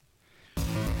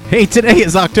Hey, today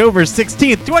is October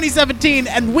 16th, 2017,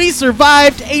 and we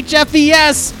survived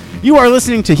HFES! You are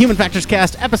listening to Human Factors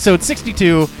Cast, episode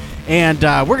 62, and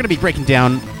we're going to be breaking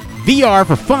down VR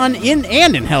for fun in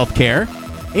healthcare,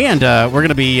 and we're going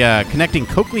to be connecting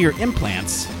cochlear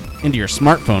implants into your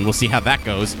smartphone. We'll see how that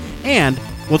goes, and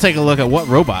we'll take a look at what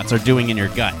robots are doing in your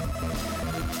gut.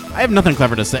 I have nothing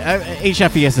clever to say.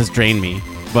 HFES has drained me,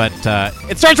 but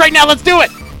it starts right now. Let's do it!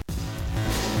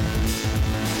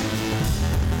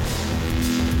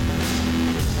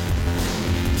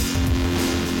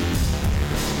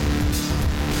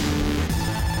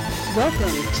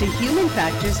 Welcome to Human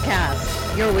Factors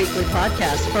Cast, your weekly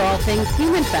podcast for all things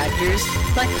human factors,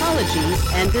 psychology,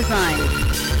 and design.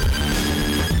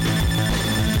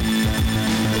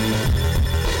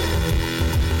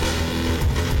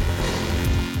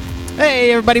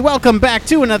 Hey everybody, welcome back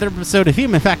to another episode of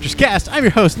Human Factors Cast. I'm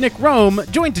your host, Nick Rome,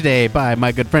 joined today by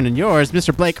my good friend and yours,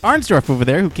 Mr. Blake Arnsdorf over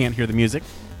there, who can't hear the music.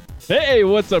 Hey,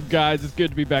 what's up, guys? It's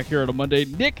good to be back here on a Monday.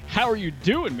 Nick, how are you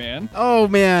doing, man? Oh,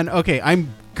 man. Okay,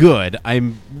 I'm good.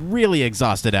 I'm really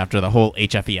exhausted after the whole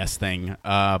HFES thing,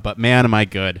 but man, am I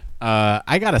good.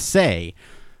 I gotta say,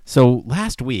 so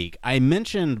last week, I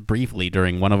mentioned briefly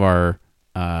during one of our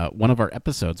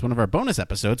episodes, one of our bonus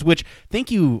episodes, which thank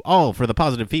you all for the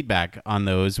positive feedback on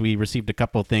those. We received a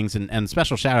couple of things, and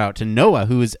special shout out to Noah,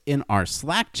 who is in our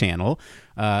Slack channel,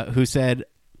 who said,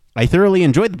 I thoroughly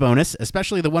enjoyed the bonus,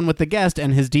 especially the one with the guest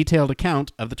and his detailed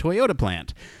account of the Toyota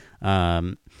plant.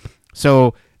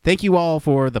 So thank you all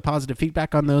for the positive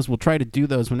feedback on those. We'll try to do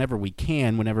those whenever we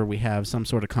can, whenever we have some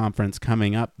sort of conference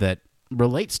coming up that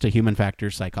relates to human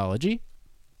factors psychology.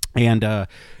 And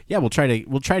we'll try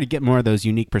to get more of those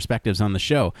unique perspectives on the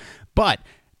show. But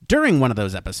during one of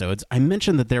those episodes, I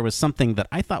mentioned that there was something that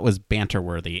I thought was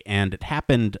banter-worthy, and it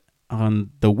happened on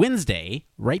the Wednesday,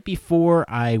 right before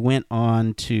I went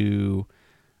on to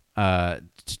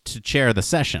chair the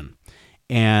session.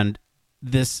 And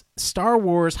this Star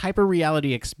Wars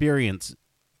Hyper-Reality Experience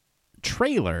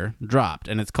trailer dropped,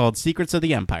 and it's called Secrets of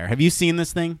the Empire. Have you seen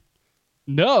this thing?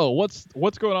 No,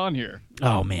 what's going on here?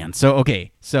 Oh, man. So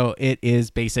it is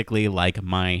basically like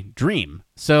my dream.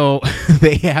 So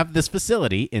they have this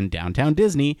facility in downtown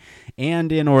Disney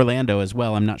and in Orlando as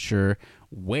well. I'm not sure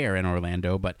where in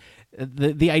Orlando, but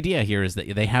the idea here is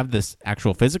that they have this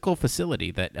actual physical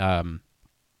facility that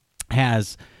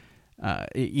has,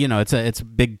 it's a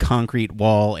big concrete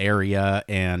wall area,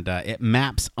 and it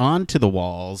maps onto the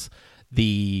walls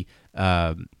those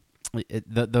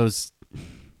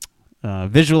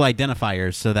visual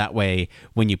identifiers, so that way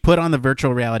when you put on the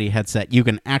virtual reality headset, you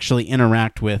can actually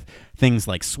interact with things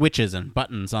like switches and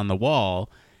buttons on the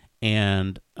wall,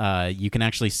 and you can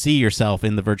actually see yourself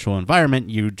in the virtual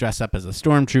environment. You dress up as a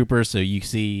stormtrooper, so you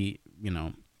see,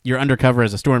 you're undercover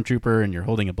as a stormtrooper, and you're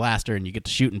holding a blaster, and you get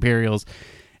to shoot Imperials.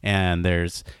 And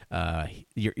there's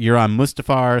you're on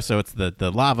Mustafar, so it's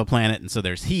the lava planet, and so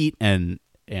there's heat and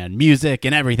music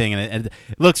and everything, and it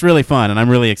looks really fun, and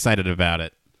I'm really excited about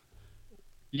it.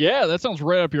 Yeah, that sounds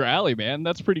right up your alley, man.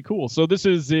 That's pretty cool. So this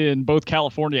is in both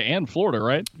California and Florida,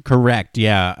 right? Correct,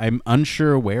 yeah. I'm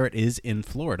unsure where it is in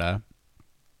Florida,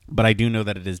 but I do know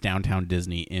that it is downtown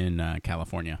Disney in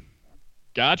California.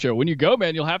 Gotcha. When you go,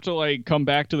 man, you'll have to come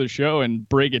back to the show and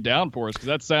break it down for us, because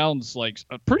that sounds like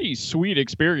a pretty sweet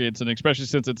experience, and especially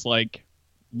since it's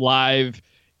live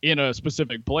in a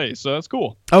specific place. So that's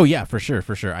cool. Oh, yeah, for sure.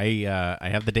 I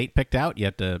have the date picked out. You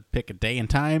have to pick a day and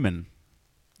time, and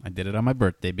I did it on my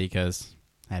birthday because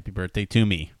happy birthday to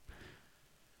me.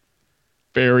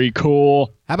 Very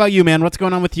cool. How about you, man? What's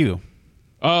going on with you?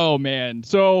 Oh, man.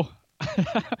 So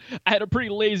I had a pretty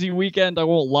lazy weekend, I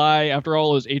won't lie. After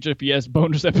all those HFES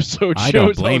bonus episode shows, I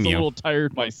was a little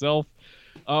tired myself.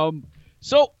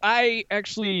 So I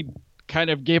actually kind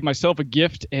of gave myself a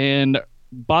gift and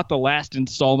bought the last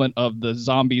installment of the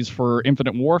Zombies for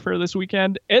Infinite Warfare this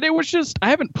weekend. And it was just,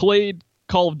 I haven't played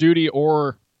Call of Duty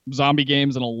or zombie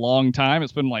games in a long time.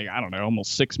 It's been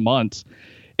almost 6 months.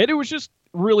 And it was just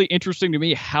really interesting to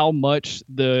me how much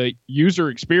the user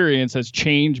experience has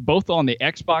changed, both on the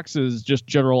Xbox's just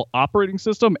general operating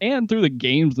system and through the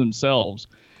games themselves.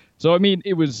 So, I mean,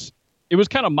 it was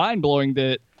kind of mind-blowing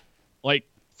that,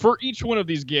 for each one of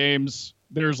these games,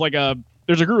 there's a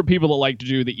group of people that like to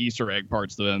do the Easter egg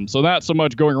parts to them. So not so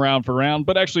much going around for round,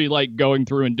 but actually going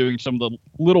through and doing some of the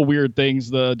little weird things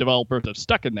the developers have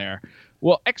stuck in there.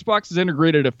 Well, Xbox has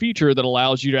integrated a feature that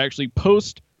allows you to actually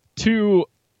post to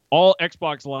all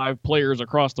Xbox Live players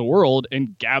across the world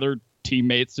and gather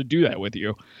teammates to do that with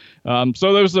you.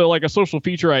 So there was a social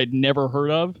feature I had never heard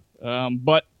of,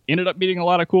 but ended up meeting a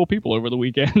lot of cool people over the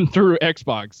weekend through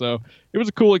Xbox. So it was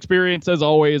a cool experience. As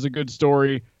always, a good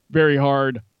story, very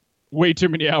hard, way too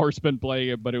many hours spent playing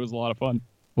it, but it was a lot of fun.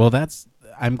 Well,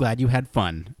 I'm glad you had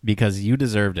fun because you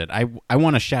deserved it. I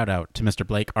want to shout out to Mr.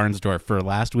 Blake Arnsdorf for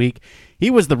last week. He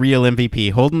was the real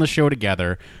MVP, holding the show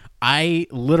together. I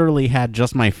literally had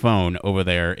just my phone over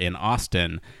there in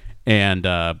Austin, and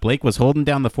Blake was holding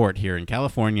down the fort here in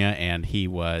California, and he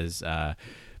was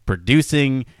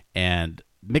producing and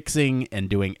mixing and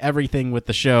doing everything with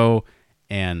the show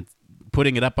and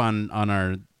putting it up on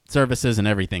our services and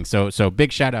everything. So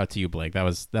big shout out to you, Blake. That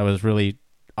was really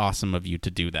awesome of you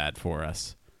to do that for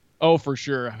us. Oh, for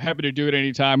sure. I'm happy to do it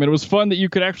anytime. And it was fun that you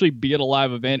could actually be at a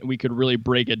live event and we could really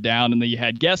break it down and that you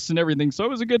had guests and everything. So it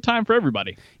was a good time for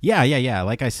everybody. Yeah.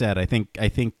 Like I said, I think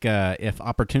if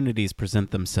opportunities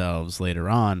present themselves later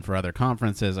on for other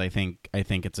conferences, I think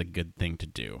it's a good thing to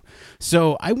do.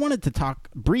 So I wanted to talk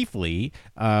briefly.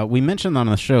 We mentioned on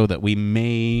the show that we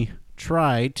may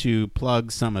try to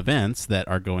plug some events that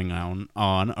are going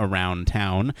on around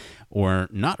town or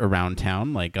not around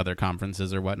town, like other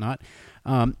conferences or whatnot.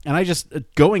 And I just,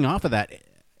 going off of that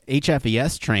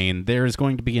HFES train, there is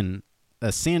going to be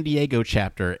a San Diego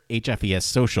chapter HFES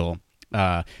social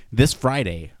this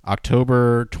Friday,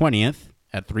 October 20th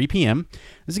at 3 p.m.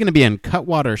 This is going to be in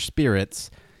Cutwater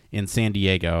Spirits in San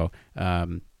Diego.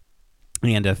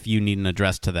 And if you need an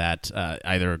address to that,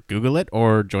 either Google it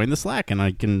or join the Slack, and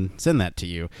I can send that to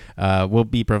you. We'll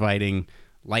be providing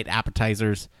light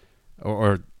appetizers,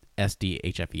 or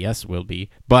SDHFES will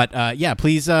be. But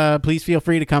please feel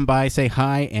free to come by, say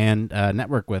hi, and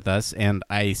network with us. And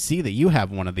I see that you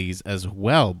have one of these as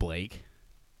well, Blake.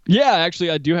 Yeah, actually,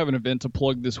 I do have an event to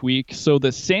plug this week. So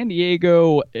the San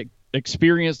Diego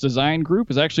Experience Design Group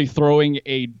is actually throwing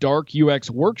a dark UX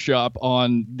workshop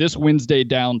on this Wednesday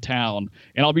downtown,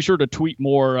 and I'll be sure to tweet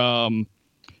more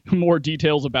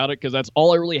details about it because that's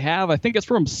all I really have. I think it's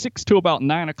from 6 to about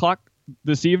 9 o'clock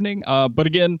this evening. But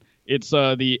again, it's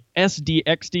the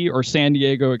SDXD or San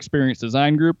Diego Experience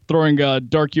Design Group throwing a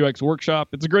dark UX workshop.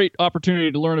 It's a great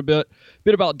opportunity to learn a bit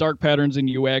about dark patterns in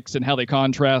UX and how they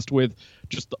contrast with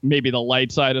just maybe the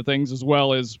light side of things, as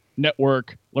well as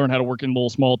network, learn how to work in little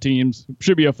small teams.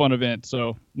 Should be a fun event.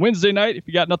 So Wednesday night, if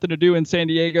you got nothing to do in San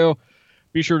Diego,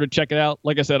 be sure to check it out.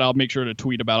 Like I said, I'll make sure to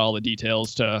tweet about all the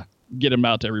details to get them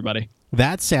out to everybody.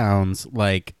 That sounds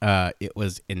like it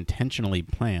was intentionally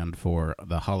planned for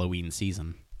the Halloween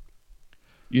season.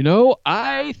 You know,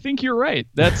 I think you're right.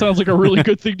 That sounds like a really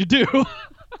good thing to do.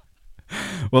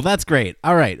 Well, that's great.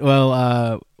 All right.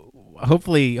 Well,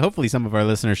 hopefully some of our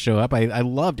listeners show up. I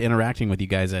loved interacting with you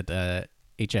guys at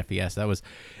HFES.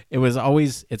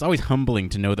 It's always humbling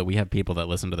to know that we have people that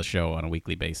listen to the show on a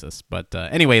weekly basis. But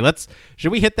anyway,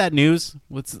 should we hit that news?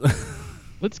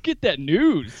 Let's get that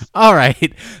news. All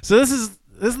right. So this is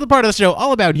the part of the show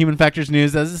all about human factors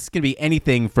news. This is going to be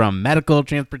anything from medical,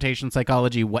 transportation,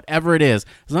 psychology, whatever it is.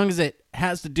 As long as it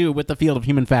has to do with the field of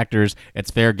human factors, it's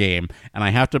fair game. And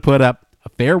I have to put up a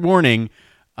fair warning.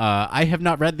 I have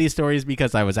not read these stories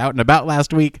because I was out and about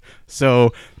last week,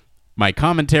 so my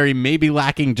commentary may be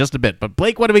lacking just a bit. But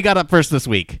Blake, what do we got up first this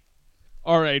week?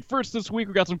 All right, first this week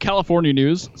we got some California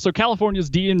news. So California's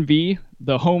DMV,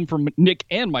 the home for Nick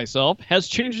and myself, has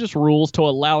changed its rules to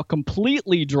allow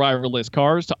completely driverless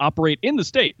cars to operate in the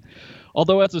state.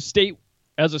 Although as a state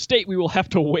we will have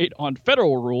to wait on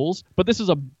federal rules, but this is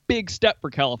a big step for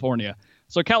California.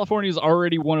 So California is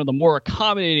already one of the more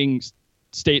accommodating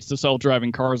states to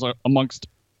self-driving cars amongst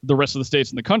the rest of the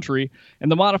states in the country,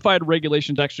 and the modified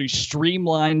regulations actually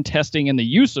streamline testing and the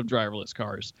use of driverless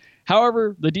cars.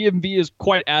 However, the DMV is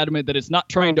quite adamant that it's not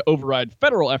trying to override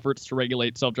federal efforts to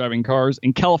regulate self-driving cars,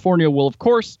 and California will, of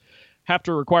course, have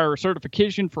to require a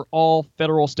certification for all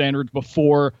federal standards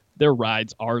before their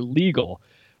rides are legal.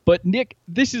 But Nick,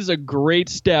 this is a great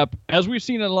step, as we've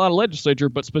seen in a lot of legislature,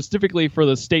 but specifically for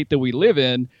the state that we live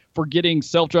in, for getting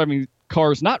self-driving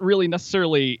cars not really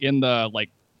necessarily in the,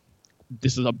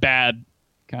 this is a bad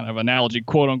kind of analogy,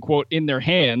 quote unquote, in their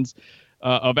hands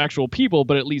of actual people,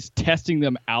 but at least testing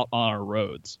them out on our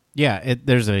roads. Yeah,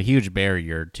 there's a huge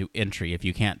barrier to entry if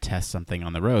you can't test something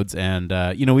on the roads. And,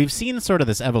 we've seen sort of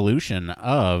this evolution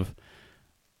of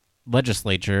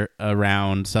legislature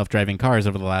around self-driving cars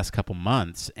over the last couple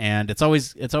months. And it's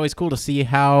always cool to see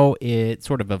how it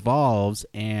sort of evolves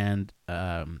and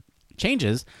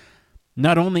changes,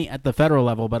 not only at the federal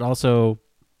level, but also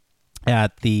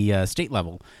at the state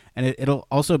level. And it'll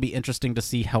also be interesting to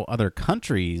see how other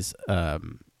countries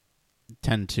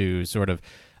tend to sort of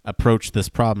approach this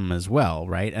problem as well,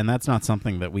 right? And that's not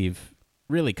something that we've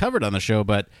really covered on the show,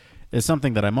 but it's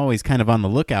something that I'm always kind of on the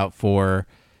lookout for.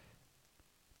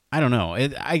 I don't know.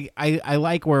 I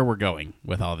like where we're going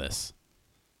with all this.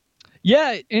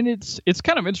 Yeah, and it's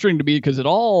kind of interesting to me because it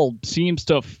all seems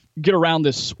to get around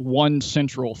this one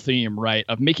central theme, right,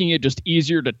 of making it just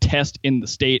easier to test in the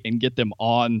state and get them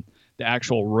on the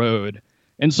actual road.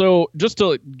 And so just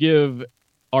to give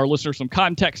our listeners some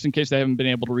context in case they haven't been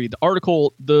able to read the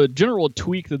article, the general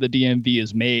tweak that the DMV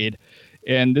has made,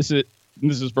 and this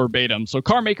is verbatim. So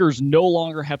car makers no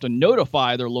longer have to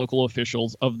notify their local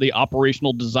officials of the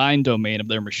operational design domain of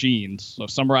their machines. So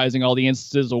summarizing all the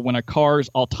instances of when a car's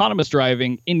autonomous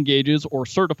driving engages or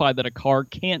certify that a car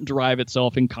can't drive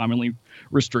itself in commonly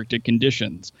restricted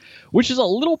conditions, which is a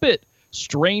little bit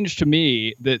strange to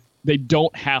me that they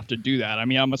don't have to do that. I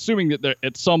mean, I'm assuming that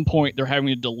at some point they're having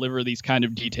to deliver these kind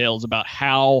of details about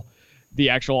how the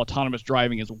actual autonomous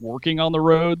driving is working on the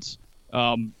roads.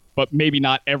 But maybe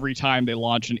not every time they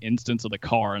launch an instance of the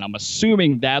car. And I'm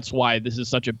assuming that's why this is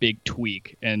such a big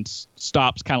tweak and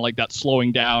stops kind of like that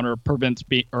slowing down or prevents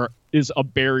or is a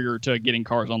barrier to getting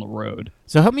cars on the road.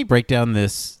 So help me break down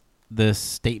this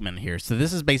statement here. So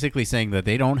this is basically saying that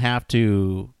they don't have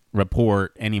to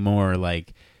report anymore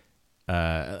like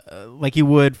you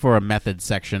would for a method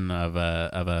section of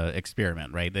a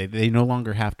experiment, right? They no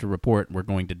longer have to report we're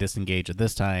going to disengage at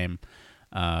this time.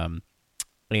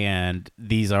 And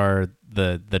these are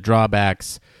the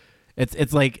drawbacks.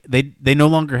 It's like they no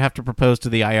longer have to propose to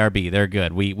the IRB. They're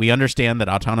good. We understand that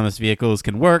autonomous vehicles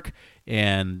can work,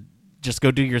 and just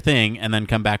go do your thing and then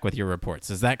come back with your reports.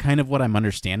 Is that kind of what I'm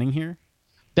understanding here?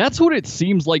 That's what it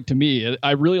seems like to me.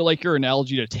 I really like your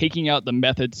analogy to taking out the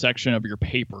method section of your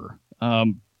paper.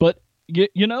 But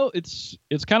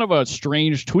it's kind of a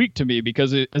strange tweak to me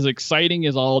because as exciting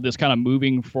as all this kind of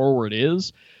moving forward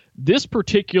is, this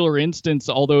particular instance,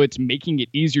 although it's making it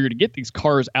easier to get these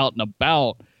cars out and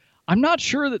about, I'm not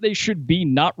sure that they should be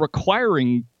not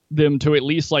requiring them to at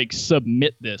least like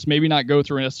submit this. Maybe not go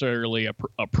through necessarily a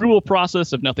approval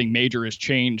process if nothing major has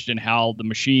changed in how the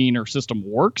machine or system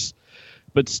works.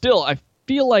 But still, I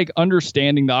feel like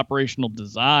understanding the operational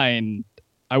design,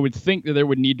 I would think that there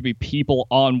would need to be people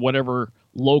on whatever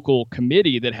local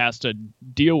committee that has to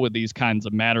deal with these kinds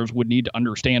of matters would need to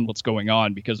understand what's going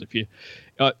on. Because if you,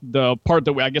 the part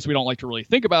that I guess we don't like to really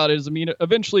think about is, I mean,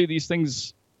 eventually these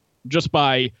things, just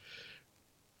by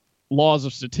laws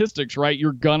of statistics, right,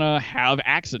 you're gonna have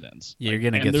accidents. Yeah, you're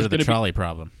gonna get through the trolley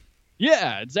problem.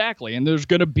 Yeah, exactly. And there's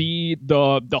going to be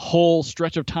the whole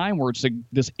stretch of time where it's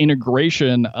this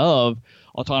integration of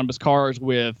autonomous cars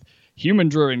with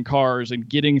human-driven cars and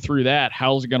getting through that.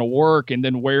 How's it going to work? And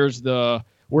then where's the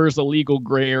legal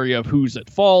gray area of who's at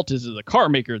fault? Is it the car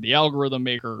maker, the algorithm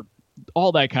maker,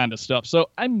 all that kind of stuff. So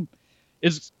I'm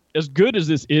as good as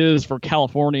this is for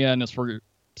California and as for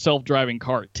self-driving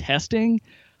car testing,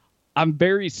 I'm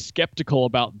very skeptical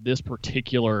about this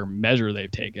particular measure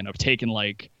they've taken of taking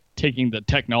the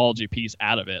technology piece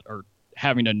out of it or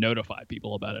having to notify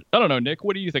people about it. I don't know, Nick,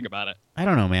 what do you think about it? I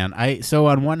don't know, man. So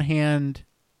on one hand,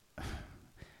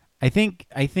 I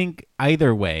think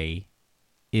either way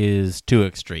is too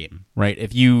extreme, right?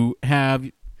 If you have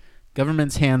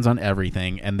government's hands on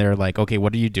everything and they're like, okay,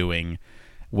 what are you doing?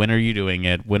 When are you doing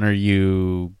it? When are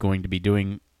you going to be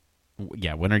doing?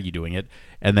 Yeah, when are you doing it?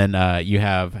 And then you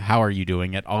have how are you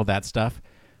doing it? All that stuff.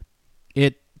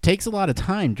 It takes a lot of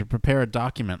time to prepare a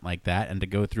document like that and to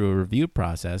go through a review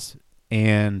process.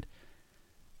 And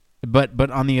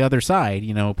but on the other side,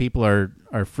 you know, people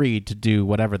are free to do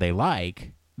whatever they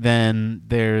like. Then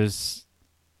there's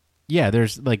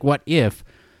like, what if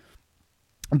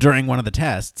during one of the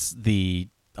tests the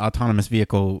autonomous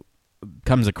vehicle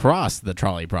comes across the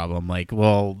trolley problem? Like,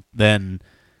 well, then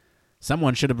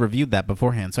someone should have reviewed that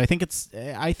beforehand. So I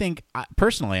think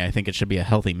personally it should be a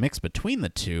healthy mix between the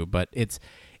two. But it's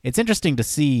interesting to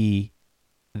see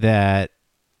that,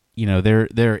 you know,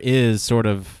 there is sort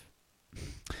of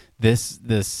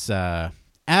this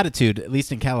attitude, at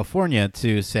least in California,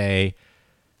 to say,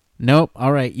 nope,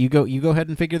 all right, you go ahead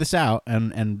and figure this out,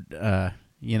 and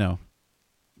you know,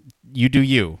 you do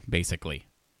you, basically.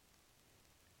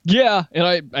 Yeah,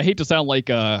 and I hate to sound like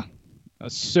a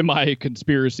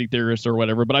semi-conspiracy theorist or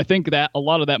whatever, but I think that a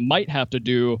lot of that might have to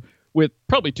do with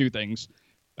probably two things.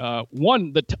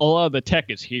 One, a lot of the tech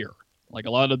is here. Like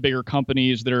a lot of the bigger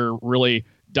companies that are really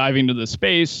diving into the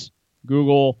space,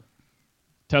 Google,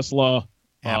 Tesla,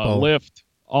 Apple, Lyft,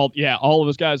 all of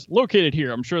those guys located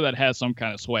here. I'm sure that has some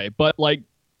kind of sway. But like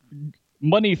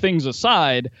money things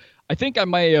aside, I think I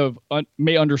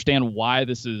may understand why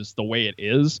this is the way it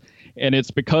is, and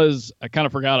it's because I kind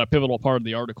of forgot a pivotal part of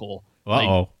the article.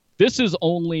 Uh-oh. Like, this is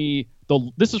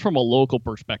from a local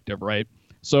perspective, right?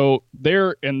 So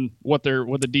what the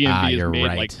DMV has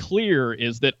made like clear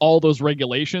is that all those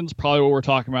regulations, probably what we're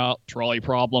talking about, trolley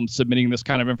problems, submitting this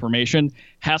kind of information,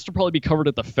 has to probably be covered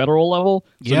at the federal level.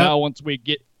 So now once we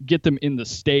get them in the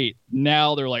state,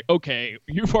 now they're like, okay,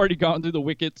 you've already gone through the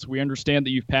wickets. We understand that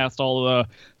you've passed all of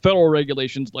the federal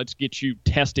regulations. Let's get you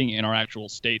testing in our actual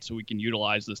state so we can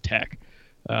utilize this tech.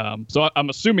 So I'm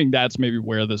assuming that's maybe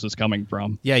where this is coming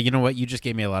from. Yeah, you know what? You just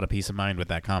gave me a lot of peace of mind with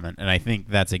that comment, and I think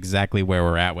that's exactly where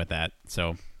we're at with that.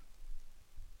 So,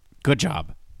 good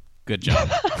job. Good job.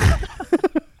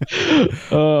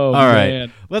 All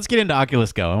right. Let's get into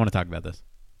Oculus Go. I want to talk about this.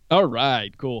 All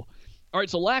right, cool. All right,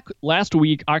 so last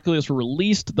week, Oculus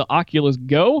released the Oculus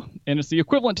Go, and it's the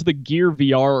equivalent to the Gear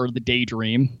VR or the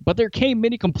Daydream, but there came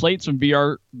many complaints from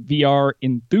VR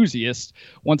enthusiasts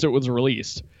once it was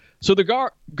released. So the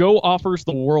Go offers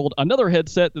the world another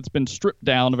headset that's been stripped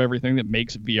down of everything that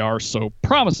makes VR so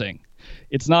promising.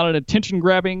 It's not an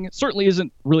attention-grabbing, certainly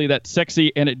isn't really that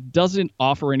sexy, and it doesn't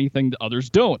offer anything that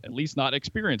others don't, at least not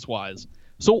experience-wise.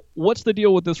 So what's the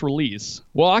deal with this release?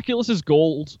 Well, Oculus's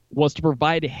goal was to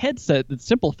provide a headset that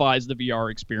simplifies the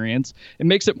VR experience and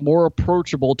makes it more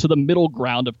approachable to the middle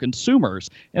ground of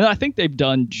consumers. And I think they've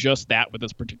done just that with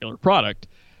this particular product.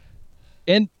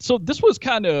 And so this was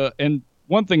kind of... and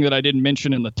one thing that I didn't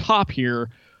mention in the top here,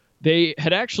 they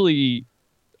had actually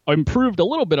improved a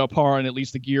little bit upon at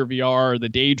least the Gear VR, the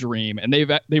Daydream, and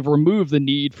they've removed the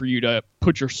need for you to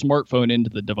put your smartphone into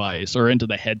the device or into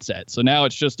the headset. So now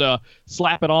it's just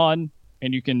slap it on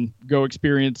and you can go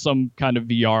experience some kind of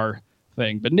VR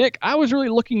thing. But Nick, I was really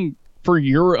looking for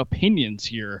your opinions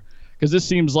here because this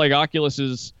seems like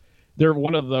they're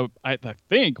one of the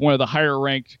higher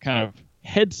ranked kind of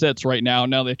headsets right now.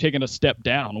 Now they've taken a step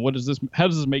down. How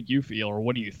does this make you feel, or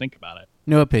what do you think about it?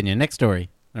 No opinion. Next story.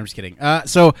 I'm just kidding.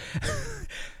 So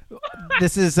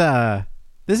this is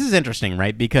interesting,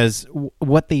 right? Because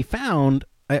what they found,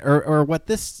 or what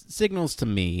this signals to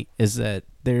me, is that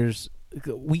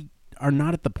we are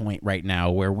not at the point right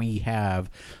now where we have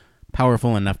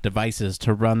powerful enough devices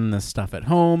to run this stuff at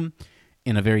home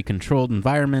in a very controlled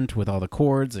environment with all the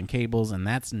cords and cables, and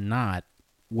that's not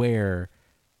where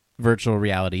virtual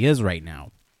reality is right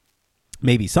now.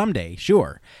 Maybe someday,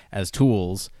 sure, as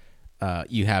tools,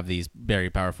 you have these very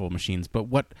powerful machines, but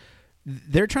what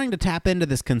they're trying to tap into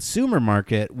this consumer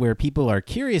market where people are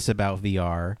curious about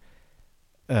VR,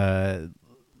 the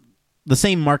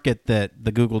same market that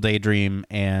the Google Daydream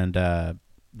and the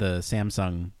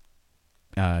Samsung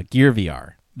Gear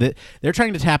VR. They're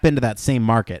trying to tap into that same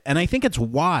market, and I think it's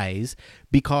wise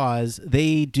because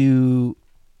they do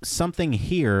something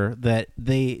here that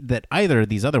either of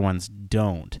these other ones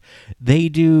don't. They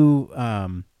do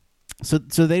so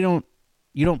they don't.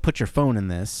 You don't put your phone in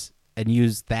this and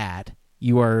use that.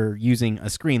 You are using a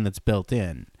screen that's built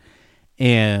in,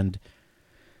 and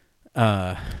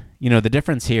the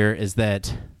difference here is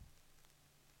that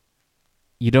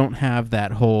you don't have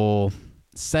that whole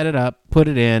set it up, put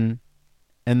it in,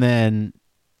 and then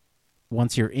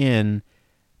once you're in,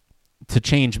 to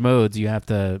change modes, you have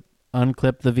to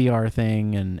unclip the VR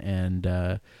thing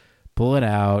and pull it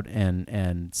out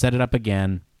and set it up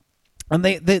again. And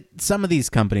they some of these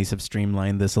companies have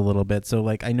streamlined this a little bit. So,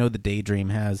 like, I know the Daydream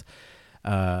has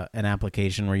an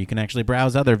application where you can actually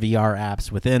browse other VR apps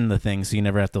within the thing, so you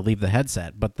never have to leave the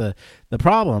headset. But the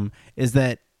problem is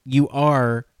that you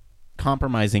are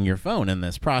compromising your phone in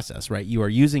this process, right? You are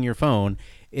using your phone.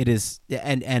 It is,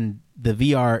 and the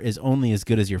VR is only as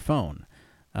good as your phone.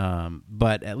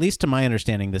 But at least to my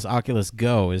understanding, this Oculus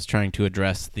Go is trying to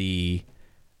address the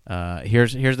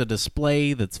here's a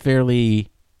display that's fairly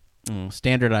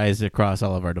standardized across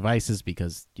all of our devices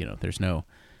because there's no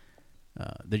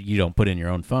that you don't put in your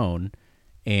own phone,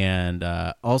 and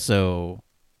also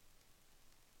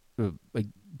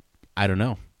I don't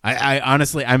know. I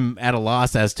honestly I'm at a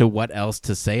loss as to what else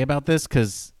to say about this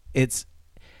because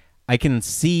I can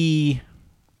see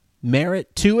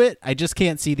merit to it. I just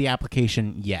can't see the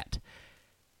application yet.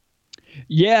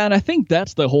 Yeah, and I think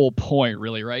that's the whole point,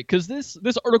 really, right? Because this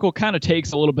article kind of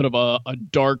takes a little bit of a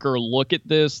darker look at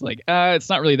this. Like, it's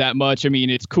not really that much. I mean,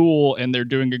 it's cool, and they're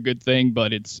doing a good thing,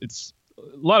 but it's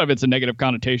a lot of it's a negative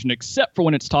connotation, except for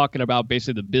when it's talking about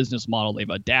basically the business model they've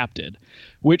adapted,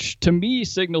 which to me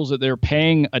signals that they're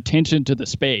paying attention to the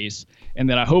space, and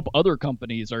that I hope other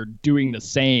companies are doing the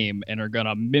same and are going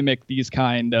to mimic these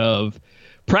kind of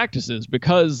practices,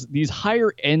 because these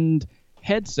higher end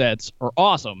headsets are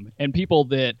awesome, and people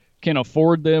that can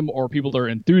afford them or people that are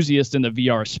enthusiasts in the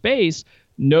VR space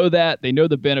know that. They know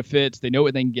the benefits. They know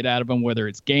what they can get out of them, whether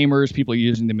it's gamers, people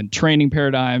using them in training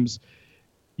paradigms.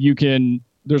 You can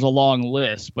there's a long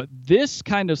list, but this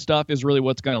kind of stuff is really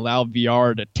what's going to allow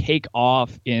VR to take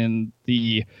off in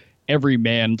the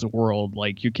everyman's world.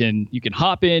 Like you can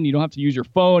hop in, you don't have to use your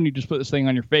phone, you just put this thing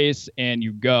on your face and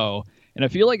you go. And I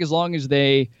feel like as long as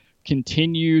they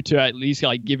continue to at least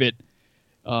like give it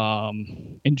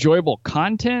enjoyable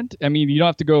content, I mean, you don't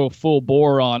have to go full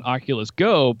bore on Oculus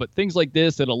Go, but things like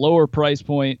this at a lower price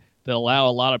point that allow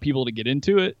a lot of people to get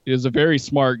into it is a very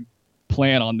smart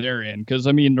plan on their end. Because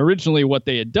I mean, originally what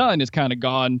they had done is kind of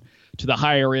gone to the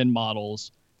higher end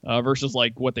models versus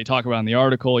like what they talk about in the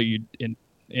article.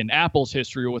 In Apple's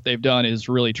history, what they've done is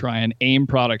really try and aim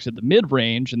products at the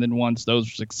mid-range, and then once those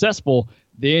are successful,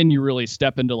 then you really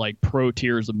step into like pro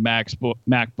tiers of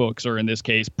MacBooks, or in this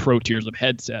case, pro tiers of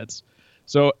headsets.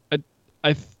 So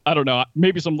I don't know.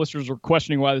 Maybe some listeners are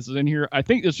questioning why this is in here. I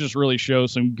think this just really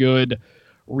shows some good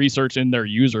research in their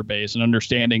user base and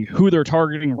understanding who they're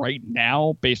targeting right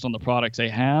now based on the products they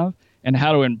have, and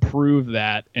how to improve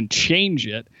that and change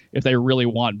it if they really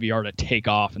want VR to take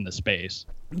off in the space.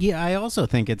 Yeah, I also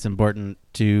think it's important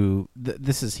to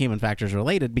this is human factors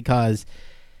related, because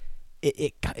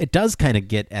it does kind of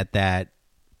get at that,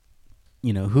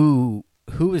 you know, who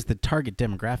is the target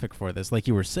demographic for this, like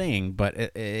you were saying, but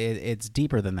it's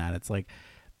deeper than that. It's like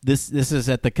this is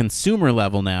at the consumer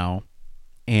level now,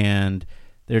 and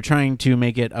they're trying to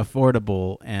make it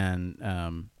affordable and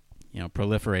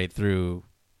proliferate through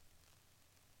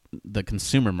the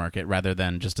consumer market rather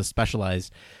than just a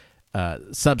specialized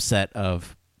subset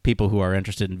of people who are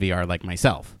interested in VR like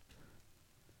myself.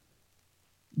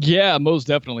 Yeah, most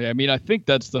definitely. I mean, I think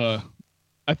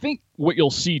what you'll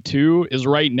see too is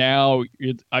right now,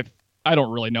 I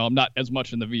don't really know. I'm not as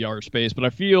much in the VR space, but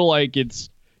I feel like it's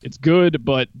good,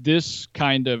 but this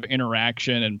kind of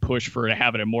interaction and push for to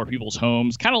have it in more people's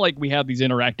homes, kind of like we have these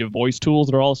interactive voice tools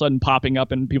that are all of a sudden popping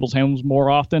up in people's homes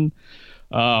more often.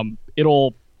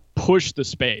 It'll push the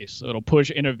space. It'll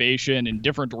push innovation in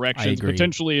different directions,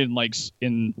 potentially in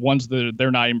ones that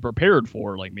they're not even prepared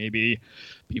for. Like maybe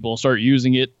people start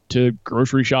using it to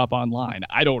grocery shop online.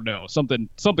 I don't know, something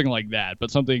like that.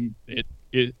 But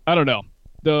I don't know.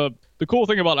 The cool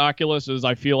thing about Oculus is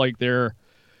I feel like they're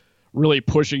really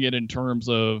pushing it in terms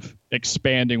of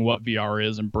expanding what VR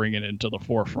is and bringing it into the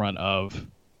forefront of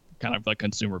kind of the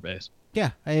consumer base.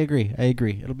 Yeah, I agree.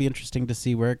 It'll be interesting to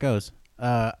see where it goes.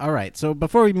 All right, so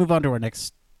before we move on to our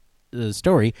next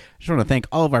story, I just want to thank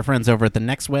all of our friends over at the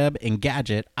Next Web,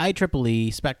 Engadget,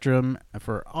 IEEE, Spectrum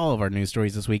for all of our news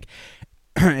stories this week.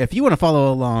 If you want to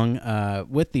follow along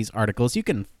with these articles, you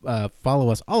can follow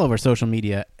us all over social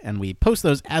media, and we post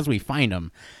those as we find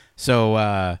them.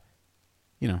 So,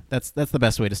 that's the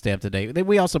best way to stay up to date.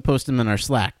 We also post them in our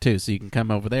Slack, too, so you can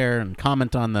come over there and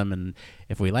comment on them, and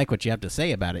if we like what you have to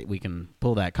say about it, we can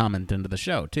pull that comment into the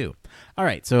show, too. All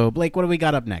right, so, Blake, what do we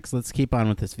got up next? Let's keep on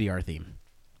with this VR theme.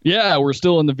 Yeah, we're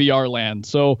still in the VR land.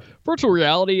 So, virtual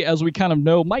reality, as we kind of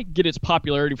know, might get its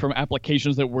popularity from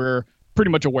applications that we're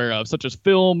pretty much aware of, such as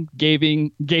film,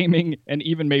 gaming, and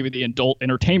even maybe the adult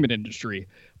entertainment industry.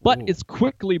 But it's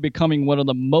quickly becoming one of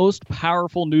the most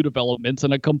powerful new developments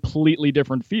in a completely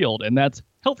different field, and that's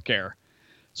healthcare.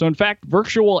 So in fact,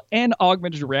 virtual and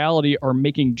augmented reality are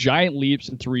making giant leaps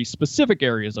in three specific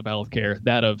areas of healthcare,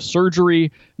 that of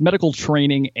surgery, medical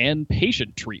training, and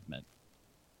patient treatment.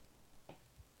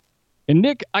 And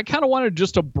Nick, I kind of wanted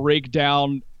just to break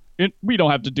down, we don't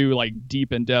have to do like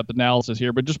deep in-depth analysis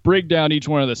here, but just break down each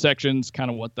one of the sections, kind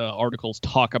of what the articles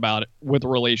talk about with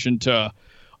relation to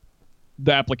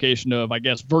the application of, I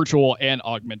guess, virtual and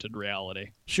augmented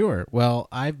reality. Sure. Well,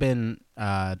 I've been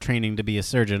training to be a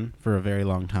surgeon for a very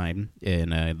long time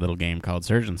in a little game called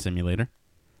Surgeon Simulator.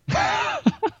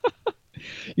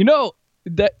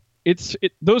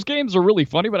 Those games are really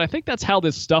funny, but I think that's how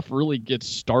this stuff really gets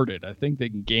started. I think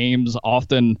that games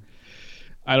often,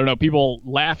 I don't know, people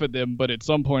laugh at them, but at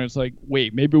some point it's like,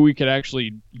 wait, maybe we could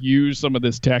actually use some of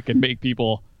this tech and make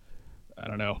people, I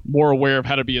don't know, more aware of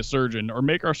how to be a surgeon or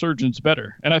make our surgeons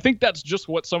better. And I think that's just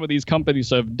what some of these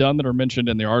companies have done that are mentioned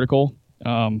in the article.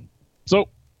 So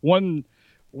one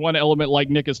element, like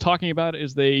Nick is talking about,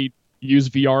 is they use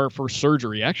VR for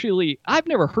surgery. Actually, I've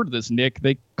never heard of this, Nick.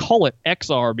 They call it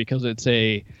XR because it's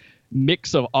a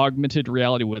mix of augmented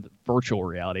reality with virtual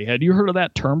reality. Had you heard of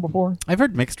that term before? I've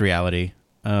heard mixed reality,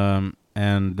 and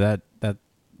that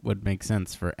would make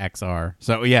sense for XR.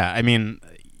 So, yeah, I mean,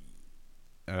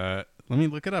 let me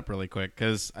look it up really quick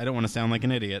because I don't want to sound like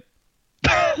an idiot.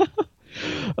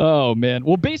 Oh, man.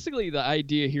 Well, basically, the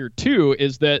idea here, too,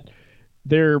 is that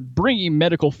they're bringing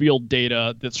medical field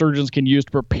data that surgeons can use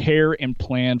to prepare and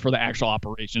plan for the actual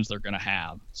operations they're going to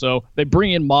have. So they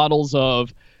bring in models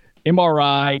of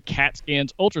MRI, CAT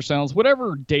scans, ultrasounds,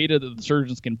 whatever data that the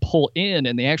surgeons can pull in,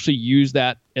 and they actually use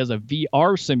that as a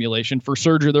VR simulation for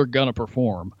surgery they're going to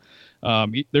perform.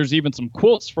 There's even some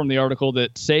quotes from the article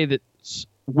that say that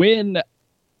when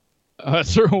a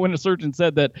surgeon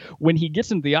said that when he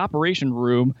gets into the operation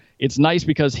room, it's nice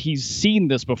because he's seen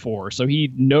this before. So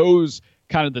he knows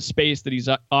kind of the space that he's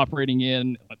operating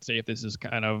in. Let's say if this is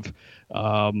kind of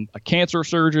a cancer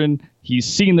surgeon, he's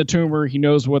seen the tumor. He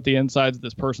knows what the insides of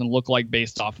this person look like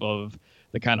based off of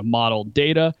the kind of model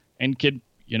data, and could,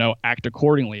 act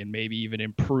accordingly and maybe even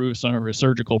improve some of his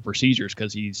surgical procedures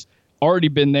because he's already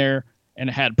been there and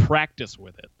had practice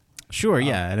with it. Sure,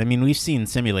 yeah. And I mean, we've seen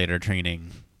simulator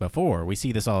training before. We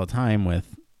see this all the time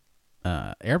with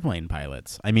airplane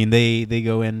pilots. I mean, they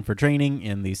go in for training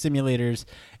in these simulators,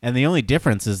 and the only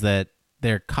difference is that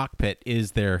their cockpit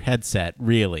is their headset,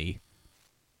 really.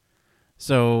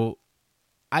 So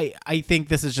I think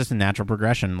this is just a natural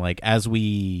progression. Like, as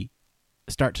we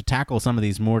start to tackle some of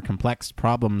these more complex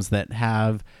problems that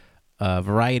have a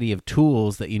variety of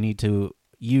tools that you need to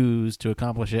use to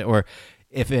accomplish it, or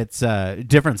if it's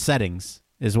different settings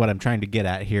is what I'm trying to get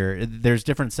at here. There's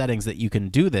different settings that you can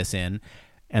do this in.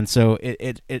 And so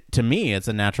it to me, it's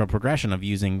a natural progression of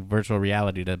using virtual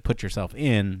reality to put yourself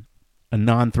in a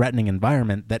non-threatening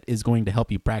environment that is going to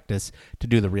help you practice to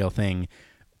do the real thing,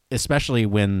 especially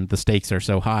when the stakes are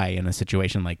so high in a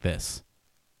situation like this.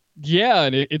 Yeah,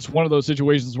 and it's one of those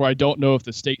situations where I don't know if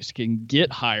the stakes can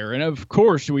get higher. And of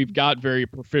course, we've got very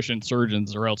proficient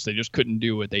surgeons, or else they just couldn't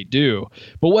do what they do.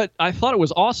 But what I thought it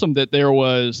was awesome that there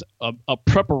was a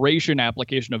preparation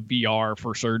application of VR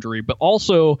for surgery, but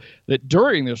also that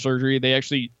during the surgery, they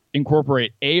actually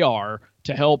incorporate AR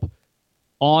to help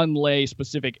onlay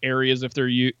specific areas if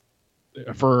they're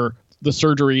for the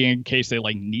surgery in case they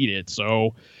need it.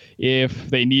 So if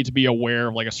they need to be aware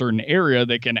of a certain area,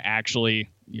 they can actually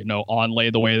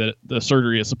onlay the way that the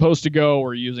surgery is supposed to go,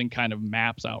 or using kind of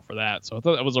maps out for that. So I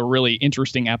thought that was a really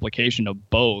interesting application of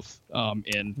both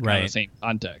in kind of the same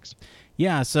context.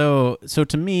 Yeah, so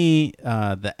to me,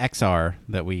 the XR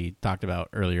that we talked about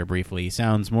earlier briefly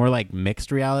sounds more like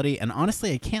mixed reality, and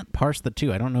honestly, I can't parse the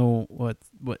two. I don't know what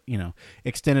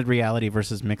extended reality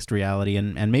versus mixed reality,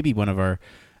 and maybe one of our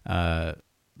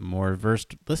more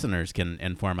versed listeners can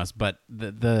inform us. But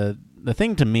the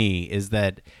thing to me is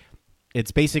that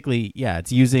it's basically,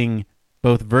 it's using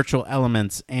both virtual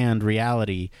elements and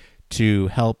reality to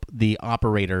help the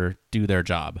operator do their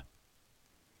job.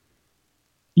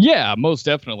 Yeah, most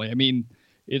definitely. I mean,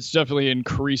 it's definitely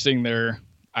increasing their,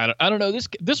 I don't know,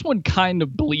 this one kind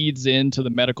of bleeds into the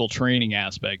medical training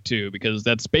aspect too, because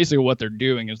that's basically what they're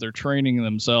doing is they're training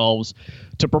themselves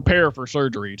to prepare for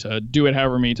surgery, to do it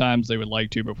however many times they would like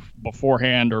to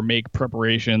beforehand, or make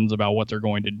preparations about what they're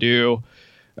going to do.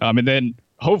 And then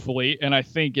hopefully, and I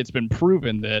think it's been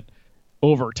proven that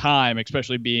over time,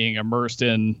 especially being immersed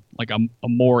in a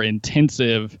more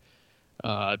intensive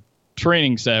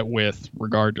training set with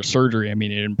regard to surgery, I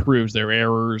mean, it improves their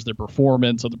errors, their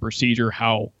performance of the procedure,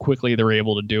 how quickly they're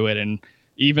able to do it. And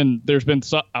even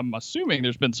I'm assuming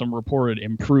there's been some reported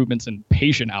improvements in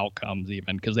patient outcomes,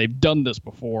 even because they've done this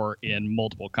before in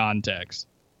multiple contexts.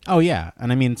 Oh, yeah.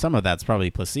 And I mean, some of that's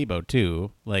probably placebo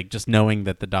too, just knowing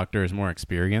that the doctor is more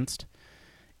experienced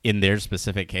in their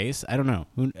specific case. I don't know.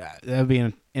 That would be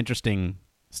an interesting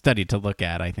study to look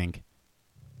at, I think.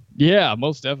 Yeah,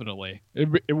 most definitely.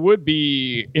 It would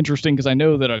be interesting because I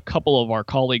know that a couple of our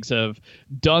colleagues have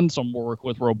done some work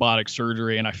with robotic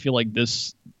surgery, and I feel like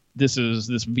this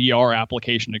VR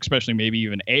application, especially maybe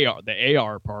even the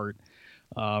AR part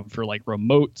for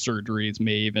remote surgeries,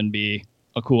 may even be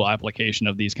a cool application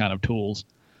of these kind of tools.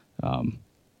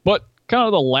 But kind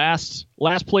of the last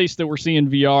place that we're seeing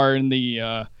VR in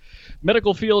the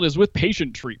medical field is with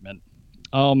patient treatment.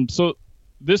 So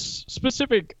this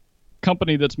specific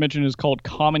company that's mentioned is called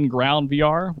Common Ground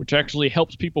VR, which actually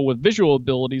helps people with visual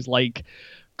abilities like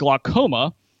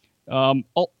glaucoma.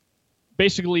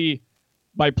 Basically,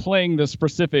 by playing the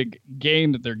specific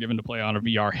game that they're given to play on a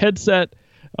VR headset,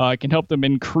 it can help them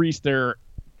increase their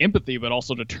empathy, but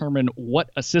also determine what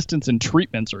assistance and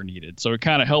treatments are needed. So it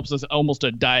kind of helps as almost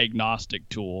a diagnostic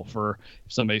tool for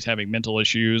if somebody's having mental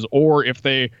issues, or if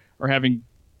they are having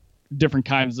different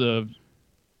kinds of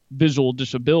visual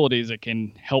disabilities, it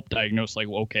can help diagnose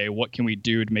okay, what can we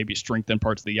do to maybe strengthen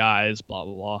parts of the eyes, blah,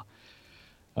 blah,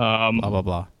 blah. Blah,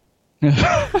 blah,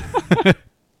 blah.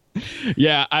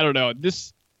 Yeah, I don't know.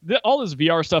 All this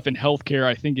VR stuff in healthcare,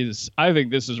 I think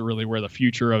this is really where the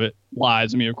future of it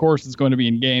lies. I mean, of course, it's going to be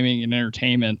in gaming and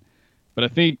entertainment, but I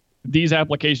think these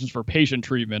applications for patient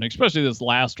treatment, especially this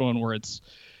last one where it's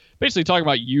basically talking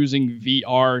about using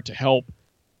VR to help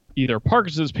either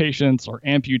Parkinson's patients or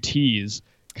amputees,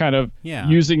 kind of Yeah.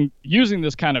 using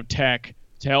this kind of tech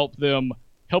to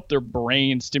help their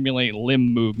brain stimulate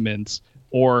limb movements,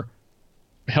 or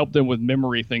help them with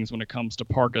memory things when it comes to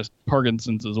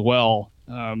Parkinson's as well.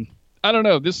 I don't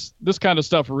know. This kind of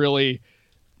stuff really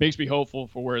makes me hopeful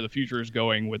for where the future is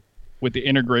going with the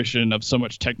integration of so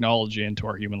much technology into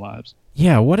our human lives.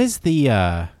 Yeah, what is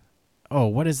the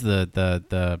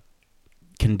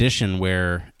condition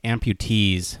where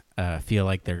amputees feel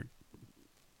like their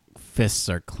fists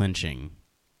are clenching?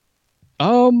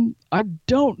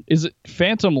 Is it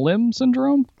phantom limb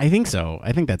syndrome? I think so.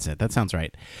 I think that's it. That sounds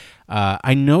right.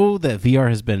 I know that VR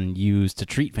has been used to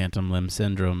treat phantom limb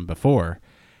syndrome before,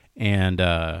 and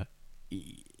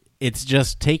it's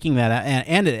just taking that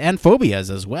and phobias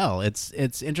as well.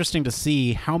 It's interesting to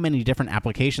see how many different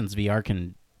applications VR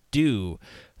can do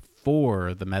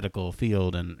for the medical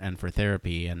field and for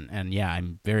therapy. And yeah,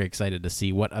 I'm very excited to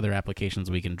see what other applications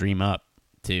we can dream up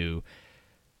to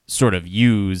sort of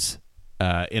use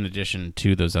in addition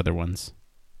to those other ones,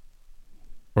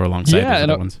 or alongside those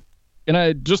other ones. And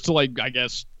I just to I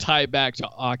guess tie it back to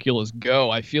Oculus Go,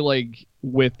 I feel like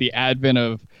with the advent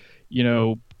of,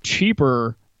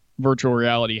 cheaper virtual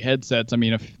reality headsets, I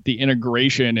mean, if the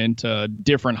integration into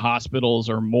different hospitals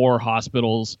or more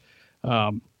hospitals,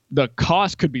 the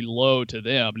cost could be low to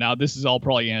them. Now, this is all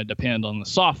probably going to depend on the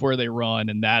software they run,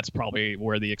 and that's probably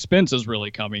where the expense is really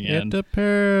coming in. It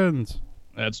depends.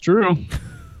 That's true.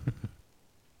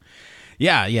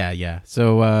 Yeah.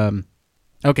 So,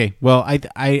 okay. Well,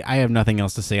 I have nothing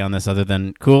else to say on this other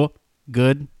than cool,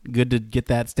 good to get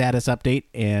that status update,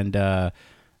 and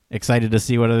excited to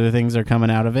see what other things are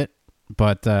coming out of it.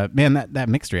 But man, that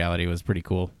mixed reality was pretty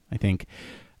cool. I think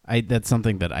that's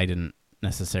something that I didn't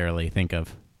necessarily think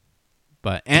of.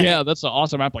 But yeah, that's an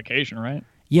awesome application, right?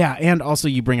 Yeah, and also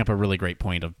you bring up a really great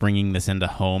point of bringing this into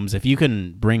homes. If you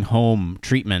can bring home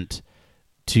treatment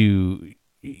to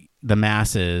the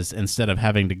masses instead of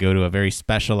having to go to a very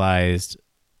specialized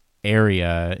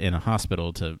area in a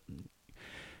hospital to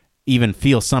even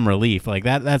feel some relief, like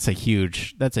that's a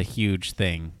huge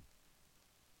thing.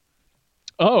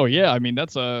 Oh yeah, I mean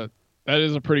that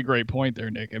is a pretty great point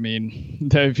there, Nick. I mean,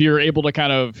 if you're able to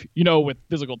kind of, with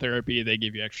physical therapy, they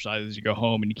give you exercises, you go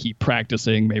home and you keep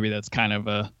practicing. Maybe that's kind of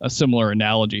a similar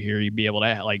analogy here. You'd be able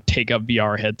to take a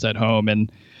VR headset home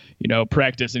and,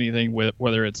 practice anything with,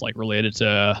 whether it's related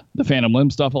to the phantom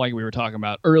limb stuff like we were talking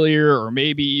about earlier, or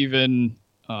maybe even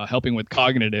helping with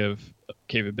cognitive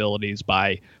capabilities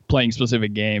by playing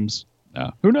specific games.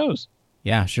 Who knows?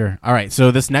 Yeah, sure. All right.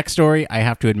 So this next story, I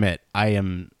have to admit, I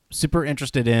am super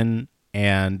interested in,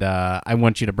 and I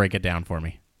want you to break it down for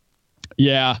me.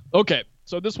 Yeah. Okay.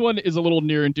 So this one is a little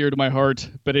near and dear to my heart.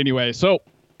 But anyway, so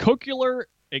Cochlear,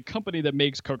 a company that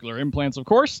makes cochlear implants, of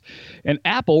course, and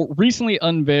Apple recently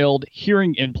unveiled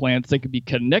hearing implants that could be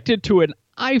connected to an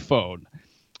iPhone.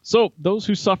 So those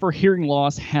who suffer hearing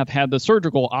loss have had the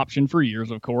surgical option for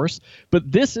years, of course,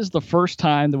 but this is the first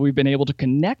time that we've been able to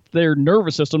connect their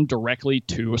nervous system directly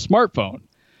to a smartphone.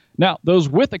 Now, those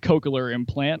with a cochlear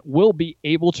implant will be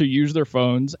able to use their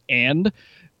phones and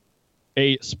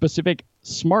a specific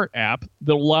smart app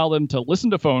that will allow them to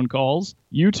listen to phone calls,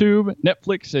 YouTube,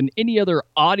 Netflix, and any other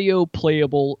audio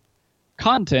playable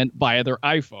content via their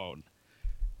iPhone.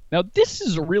 Now, this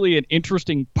is really an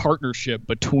interesting partnership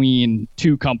between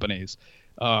two companies,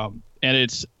 and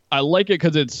I like it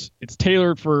because it's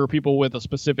tailored for people with a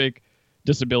specific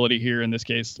disability here. In this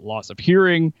case, loss of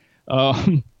hearing.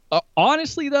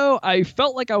 Honestly, though, I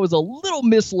felt like I was a little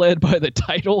misled by the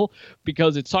title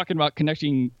because it's talking about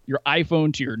connecting your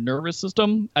iPhone to your nervous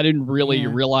system. I didn't really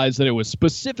realize that it was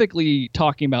specifically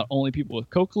talking about only people with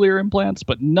cochlear implants,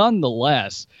 but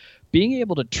nonetheless, being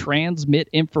able to transmit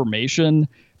information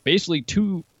basically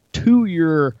to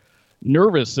your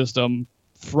nervous system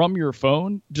from your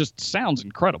phone just sounds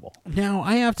incredible. Now,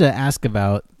 I have to ask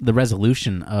about the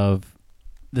resolution of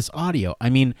this audio. I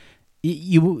mean,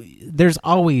 there's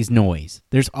always noise.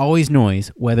 There's always noise,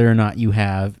 whether or not you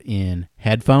have in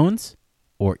headphones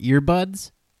or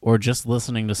earbuds or just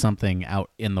listening to something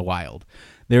out in the wild.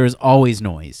 There is always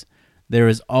noise. There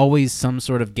is always some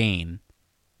sort of gain.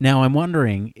 Now, I'm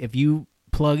wondering if you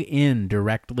plug in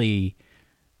directly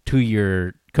to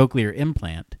your cochlear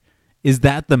implant, is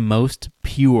that the most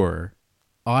pure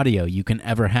audio you can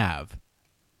ever have?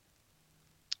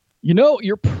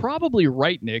 You're probably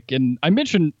right, Nick. And I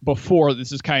mentioned before,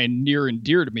 this is kind of near and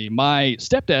dear to me. My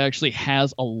stepdad actually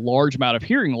has a large amount of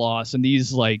hearing loss, and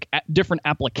these different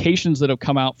applications that have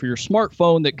come out for your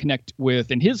smartphone that connect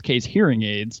with, in his case, hearing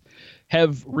aids,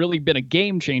 have really been a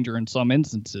game changer in some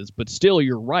instances. But still,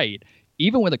 you're right.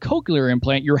 even with a cochlear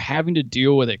implant, you're having to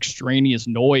deal with extraneous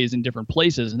noise in different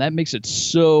places, and that makes it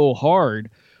so hard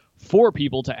for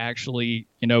people to actually,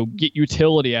 get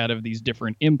utility out of these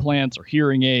different implants or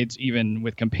hearing aids, even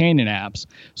with companion apps.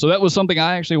 So that was something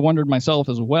I actually wondered myself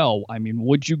as well. I mean,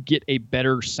 would you get a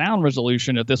better sound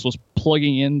resolution if this was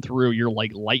plugging in through your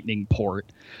lightning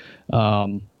port,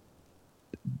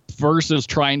 versus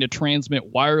trying to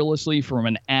transmit wirelessly from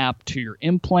an app to your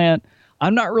implant?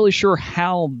 I'm not really sure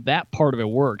how that part of it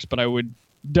works, but I would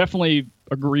definitely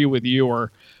agree with you,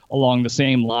 or along the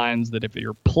same lines, that if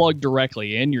you're plugged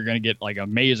directly in, you're going to get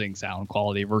amazing sound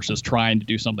quality versus trying to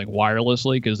do something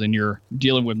wirelessly, because then you're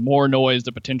dealing with more noise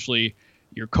that potentially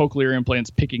your cochlear implants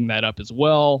picking that up as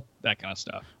well, that kind of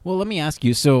stuff. Well, let me ask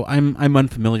you. So I'm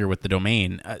unfamiliar with the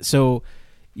domain. So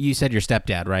you said your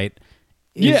stepdad, right?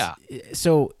 Yeah.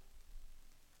 So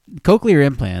cochlear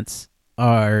implants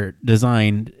are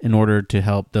designed in order to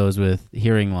help those with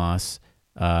hearing loss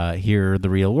hear the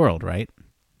real world, right?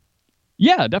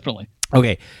 Yeah, definitely.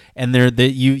 Okay, and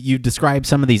you describe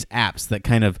some of these apps that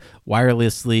kind of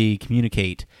wirelessly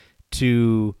communicate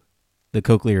to the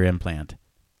cochlear implant.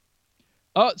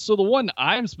 So the one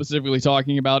I'm specifically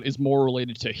talking about is more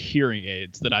related to hearing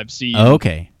aids that I've seen.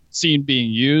 Seen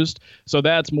being used. So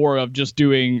that's more of just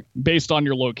doing, based on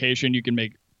your location, you can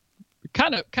make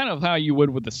kind of how you would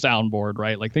with the soundboard,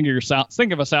 right? Like think of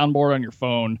a soundboard on your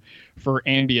phone for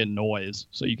ambient noise.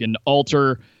 So you can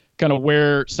alter kind of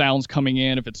where sound's coming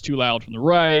in, if it's too loud from the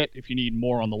right, if you need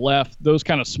more on the left, those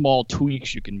kind of small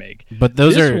tweaks you can make. But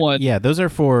those are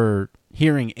for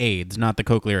hearing aids, not the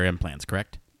cochlear implants,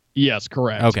 correct? Yes,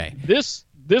 correct. Okay. This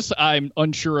I'm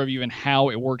unsure of even how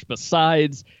it works,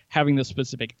 besides having this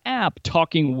specific app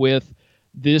talking with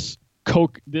this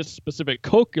specific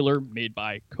cochlear made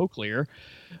by Cochlear,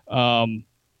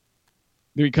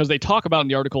 because they talk about in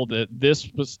the article that this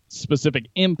specific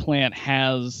implant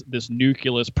has this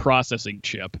nucleus processing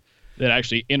chip that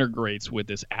actually integrates with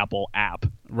this Apple app.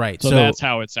 Right. So that's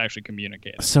how it's actually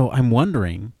communicated. So I'm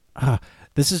wondering,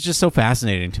 this is just so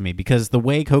fascinating to me, because the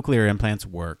way cochlear implants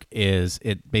work is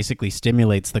it basically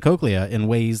stimulates the cochlea in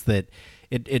ways that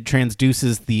it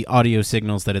transduces the audio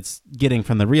signals that it's getting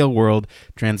from the real world,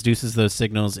 transduces those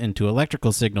signals into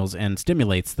electrical signals, and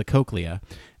stimulates the cochlea,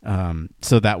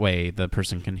 so that way the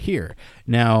person can hear.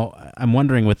 Now, I'm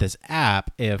wondering with this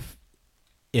app, if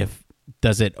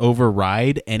does it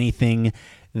override anything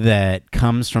that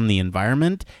comes from the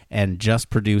environment and just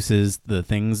produces the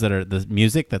things that are the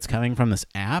music that's coming from this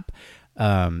app?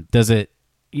 Does it,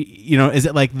 is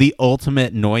it like the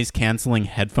ultimate noise canceling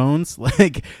headphones?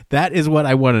 Like, that is what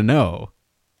I want to know.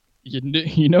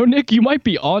 Nick, you might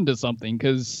be onto something,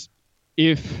 because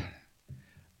if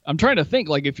I'm trying to think,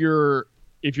 like if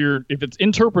it's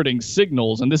interpreting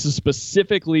signals, and this is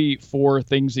specifically for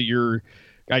things that you're,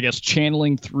 I guess,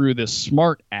 channeling through this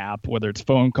smart app, whether it's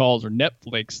phone calls or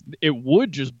Netflix, it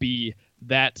would just be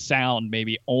that sound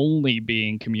maybe only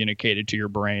being communicated to your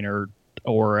brain,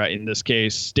 or in this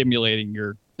case, stimulating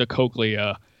the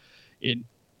cochlea in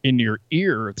your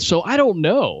ear. So I don't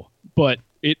know, but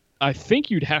I think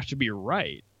you'd have to be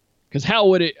right, because how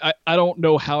would it? I don't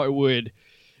know how it would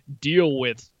deal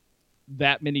with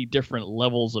that many different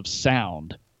levels of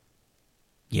sound.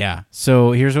 Yeah.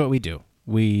 So here's what we do.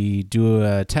 We do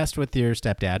a test with your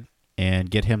stepdad and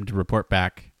get him to report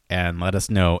back and let us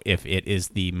know if it is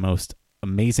the most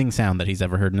amazing sound that he's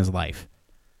ever heard in his life.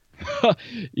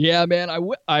 Yeah, man,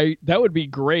 I that would be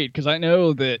great, because I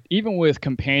know that even with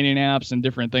companion apps and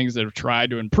different things that have tried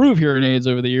to improve hearing aids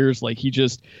over the years, like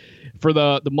for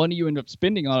the money you end up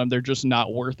spending on them, they're just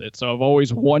not worth it. So I've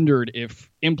always wondered if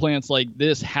implants like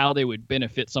this, how they would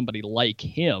benefit somebody like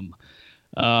him.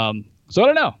 So I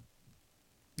don't know.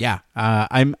 Yeah,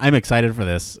 I'm excited for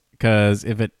this, because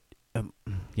if it,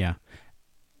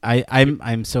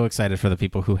 I'm so excited for the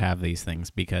people who have these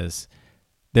things, because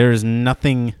there's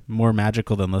nothing more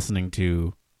magical than listening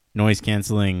to noise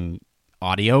canceling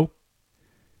audio,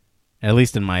 at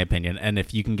least in my opinion. And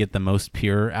if you can get the most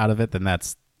pure out of it, then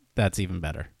that's even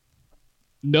better.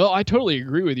 No, I totally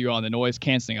agree with you on the noise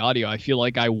canceling audio. I feel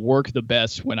like I work the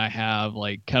best when I have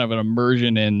like kind of an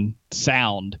immersion in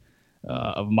sound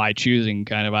of my choosing.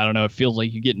 Kind of, I don't know, it feels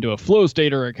like you get into a flow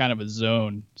state or a kind of a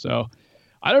zone. So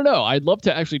I don't know. I'd love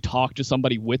to actually talk to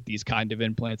somebody with these kind of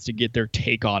implants to get their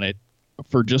take on it,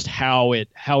 for just how it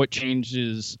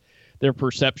changes their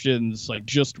perceptions, like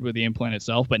just with the implant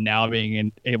itself, but now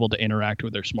being able to interact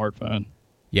with their smartphone.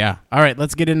 Yeah. All right,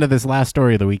 let's get into this last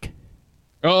story of the week.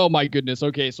 Oh my goodness.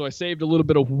 Okay, so I saved a little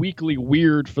bit of weekly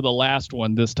weird for the last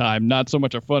one this time. Not so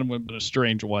much a fun one, but a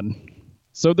strange one.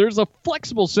 So there's a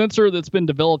flexible sensor that's been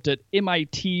developed at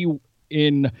MIT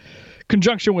in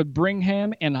conjunction with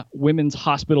Brigham and Women's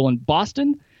Hospital in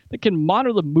Boston that can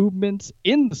monitor the movements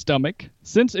in the stomach,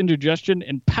 sense indigestion,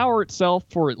 and power itself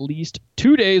for at least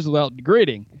 2 days without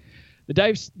degrading.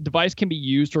 The device can be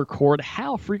used to record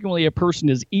how frequently a person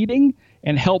is eating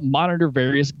and help monitor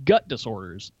various gut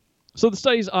disorders. So the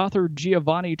study's author,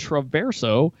 Giovanni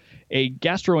Traverso, a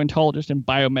gastroenterologist and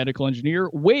biomedical engineer,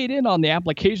 weighed in on the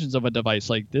applications of a device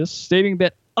like this, stating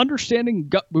that understanding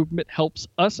gut movement helps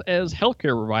us as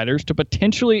healthcare providers to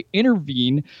potentially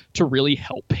intervene to really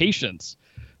help patients.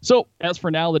 So, as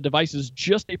for now, the device is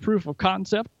just a proof of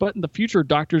concept, but in the future,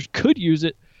 doctors could use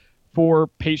it for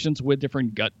patients with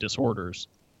different gut disorders.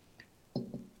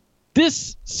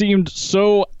 This seemed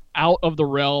so out of the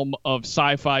realm of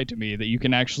sci-fi to me that you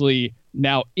can actually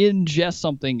now ingest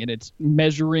something and it's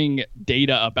measuring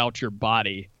data about your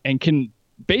body and can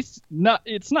it's not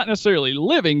necessarily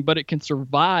living, but it can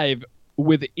survive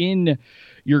within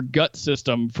your gut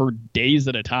system for days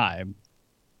at a time.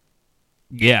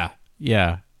 Yeah.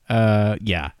 I'm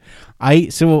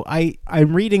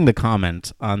reading the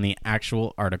comment on the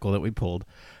actual article that we pulled,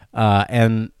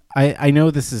 and I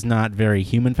know this is not very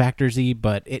human factors-y,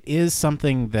 but it is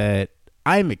something that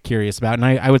I'm curious about, and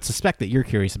I would suspect that you're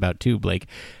curious about too, Blake.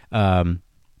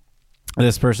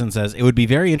 This person says, it would be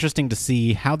very interesting to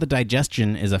see how the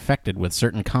digestion is affected with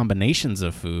certain combinations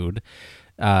of food.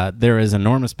 There is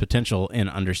enormous potential in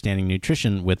understanding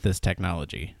nutrition with this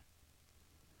technology.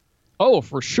 Oh,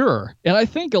 for sure. And I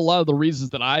think a lot of the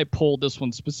reasons that I pulled this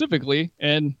one specifically,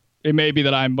 and it may be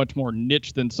that I'm much more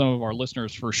niche than some of our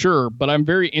listeners for sure, but I'm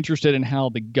very interested in how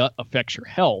the gut affects your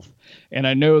health. And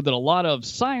I know that a lot of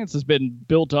science has been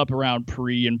built up around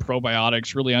pre and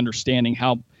probiotics, really understanding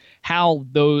how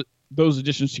those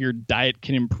additions to your diet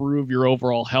can improve your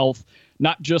overall health,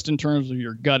 not just in terms of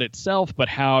your gut itself, but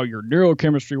how your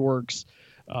neurochemistry works,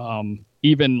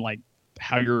 even like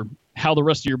how the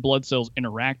rest of your blood cells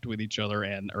interact with each other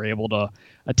and are able to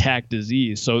attack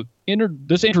disease. So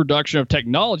this introduction of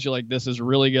technology like this is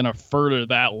really going to further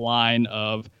that line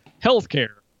of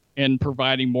healthcare and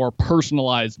providing more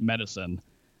personalized medicine.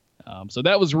 So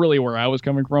that was really where I was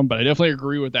coming from, but I definitely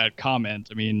agree with that comment.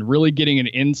 I mean, really getting an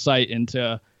insight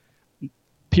into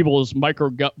people's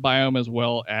microgut biome as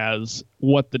well as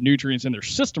what the nutrients in their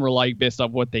system are like based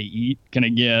off what they eat can,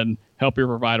 again, help you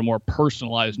provide a more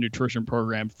personalized nutrition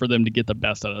program for them to get the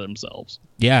best out of themselves.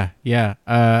 Yeah.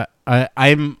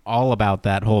 I'm all about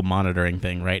that whole monitoring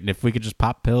thing, right? And if we could just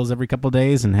pop pills every couple of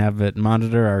days and have it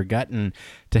monitor our gut and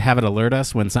to have it alert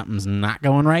us when something's not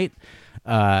going right,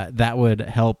 that would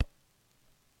help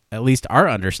at least our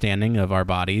understanding of our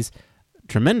bodies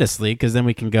tremendously, because then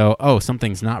we can go, oh,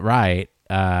 something's not right.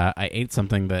 I ate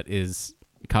something that is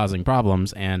causing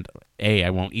problems, and I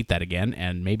won't eat that again,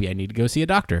 and maybe I need to go see a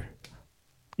doctor.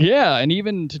 Yeah, and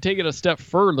even to take it a step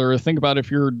further, think about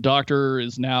if your doctor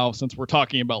is now, since we're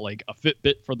talking about like a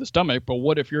Fitbit for the stomach, but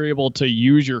what if you're able to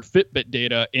use your Fitbit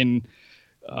data in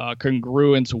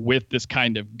congruence with this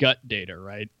kind of gut data,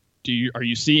 right? Are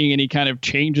you seeing any kind of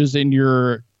changes in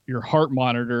your heart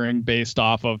monitoring based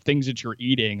off of things that you're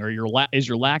eating, or is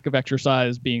your lack of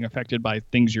exercise being affected by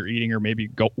things you're eating, or maybe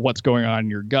what's going on in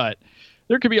your gut?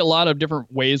 There could be a lot of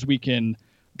different ways we can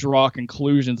draw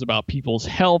conclusions about people's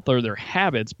health or their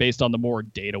habits based on the more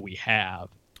data we have.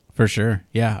 For sure.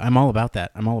 Yeah, I'm all about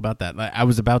that. I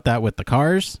was about that with the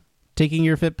cars, taking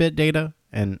your Fitbit data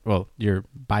and, well, your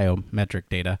biometric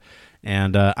data.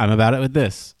 And I'm about it with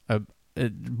this.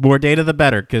 More data, the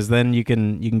better, because then you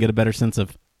can get a better sense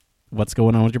of what's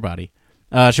going on with your body.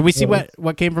 Should we see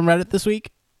what came from Reddit this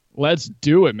week? Let's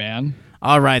do it, man.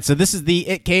 All right, so this is the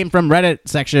It Came From Reddit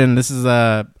section. This is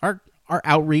our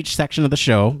outreach section of the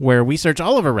show where we search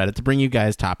all over Reddit to bring you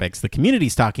guys topics the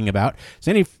community's talking about.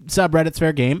 So any subreddit's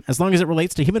fair game, as long as it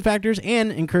relates to human factors and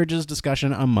encourages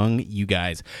discussion among you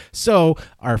guys. So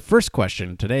our first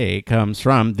question today comes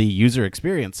from the user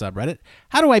experience subreddit.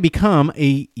 How do I become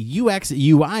a UX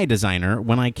UI designer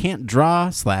when I can't draw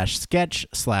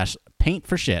 /sketch /paint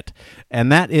for shit? And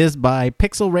that is by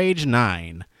Pixel Rage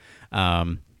 9.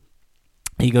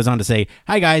 He goes on to say,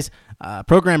 hi guys,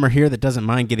 programmer here that doesn't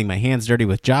mind getting my hands dirty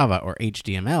with Java or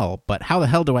HTML, but how the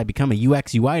hell do I become a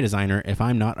UX UI designer if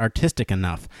I'm not artistic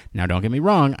enough? Now don't get me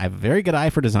wrong, I have a very good eye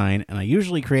for design, and I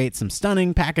usually create some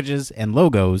stunning packages and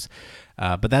logos,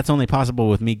 but that's only possible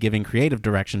with me giving creative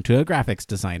direction to a graphics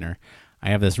designer. I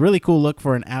have this really cool look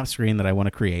for an app screen that I want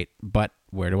to create, but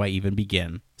where do I even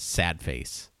begin? Sad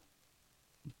face.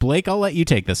 Blake, I'll let you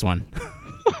take this one.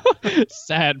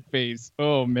 Sad face.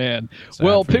 Oh, man. Sad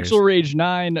well, face. Pixel Rage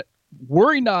 9,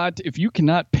 worry not if you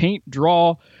cannot paint,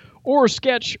 draw, or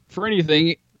sketch for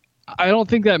anything. I don't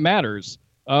think that matters.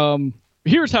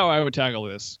 here's how I would tackle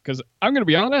this, because I'm going to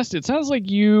be honest, it sounds like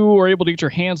you are able to get your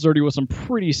hands dirty with some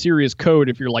pretty serious code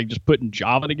if you're like just putting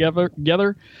Java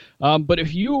together. But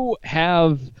if you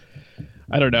have,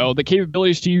 I don't know, the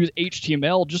capabilities to use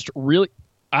HTML, just really,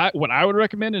 what I would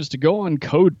recommend is to go on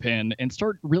CodePen and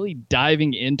start really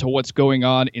diving into what's going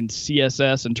on in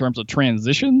CSS in terms of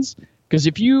transitions. Because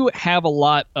if you have a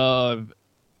lot of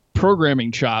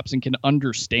programming chops and can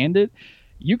understand it,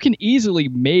 you can easily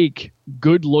make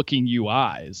good-looking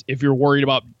UIs if you're worried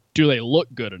about, do they look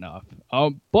good enough?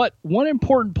 But one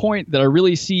important point that I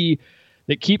really see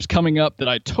that keeps coming up that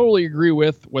I totally agree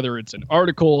with, whether it's in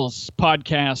articles,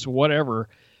 podcasts, whatever,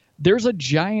 there's a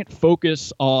giant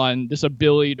focus on this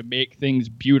ability to make things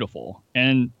beautiful.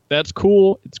 And that's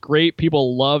cool. It's great.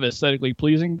 People love aesthetically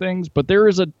pleasing things. But there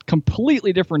is a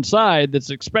completely different side that's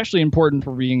especially important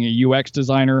for being a UX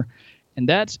designer. And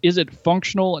that's, is it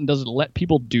functional and does it let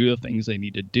people do the things they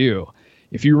need to do?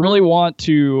 If you really want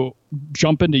to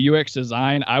jump into UX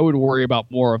design, I would worry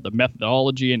about more of the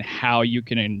methodology and how you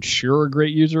can ensure a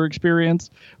great user experience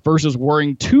versus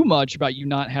worrying too much about you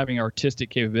not having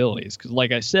artistic capabilities. Because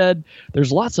like I said,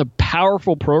 there's lots of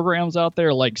powerful programs out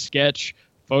there like Sketch,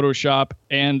 Photoshop,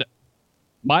 and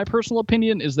my personal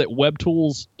opinion is that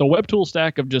the web tool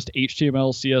stack of just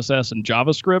HTML, CSS, and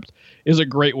JavaScript is a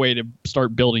great way to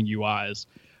start building UIs.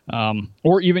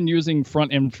 Or even using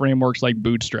front-end frameworks like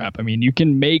Bootstrap. I mean, you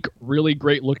can make really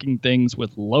great-looking things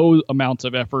with low amounts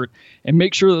of effort and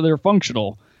make sure that they're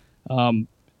functional.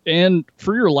 And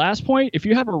for your last point, if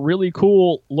you have a really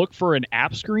cool look for an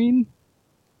app screen,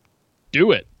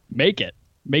 do it. Make it.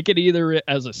 Make it either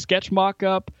as a sketch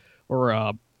mock-up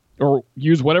or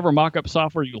use whatever mock-up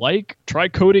software you like. Try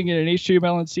coding it in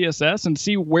HTML and CSS and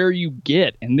see where you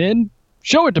get, and then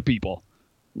show it to people.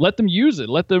 Let them use it.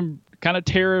 Let them kind of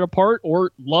tear it apart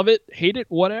or love it, hate it,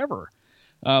 whatever.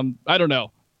 I don't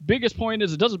know. Biggest point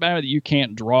is it doesn't matter that you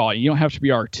can't draw. You don't have to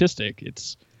be artistic.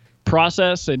 It's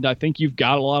process, and I think you've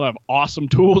got a lot of awesome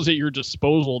tools at your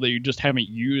disposal that you just haven't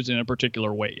used in a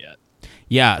particular way yet.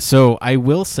 Yeah, so I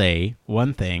will say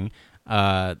one thing.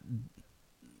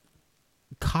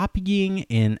 Copying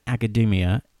in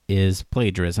academia is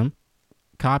plagiarism.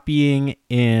 Copying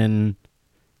in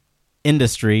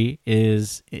industry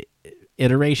is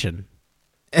iteration.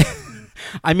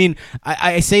 I mean,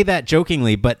 I say that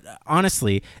jokingly, but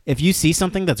honestly, if you see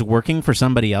something that's working for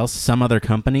somebody else, some other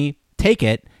company, take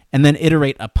it and then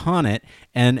iterate upon it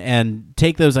and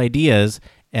take those ideas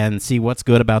and see what's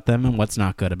good about them and what's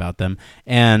not good about them.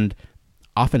 And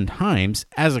oftentimes,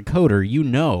 as a coder, you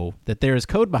know that there is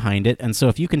code behind it, and so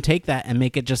if you can take that and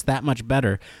make it just that much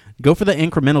better, go for the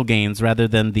incremental gains rather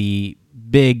than the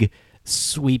big,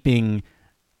 sweeping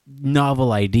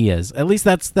novel ideas. At least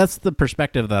that's the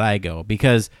perspective that I go,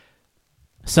 because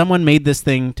someone made this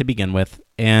thing to begin with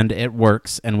and it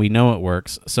works and we know it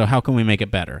works, so how can we make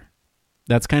it better?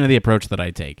 That's kind of the approach that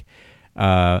I take.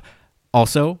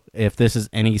 Also, if this is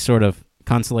any sort of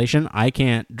consolation, I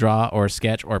can't draw or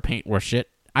sketch or paint or shit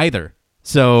either.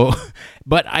 So,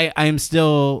 but I'm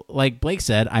still, like Blake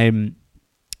said,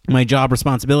 my job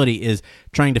responsibility is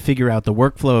trying to figure out the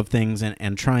workflow of things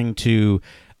and trying to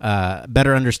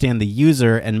better understand the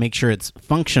user and make sure it's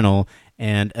functional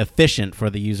and efficient for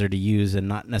the user to use and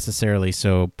not necessarily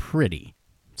so pretty.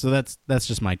 So that's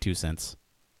just my 2 cents.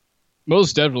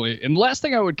 Most definitely. And last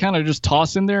thing I would kind of just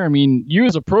toss in there, I mean, you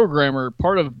as a programmer,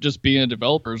 part of just being a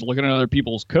developer is looking at other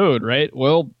people's code, right?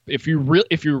 Well, if you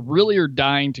really are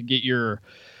dying to get your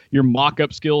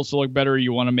mock-up skills to look better,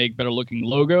 you want to make better looking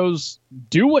logos,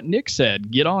 do what Nick said.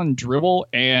 Get on Dribbble,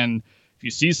 and if you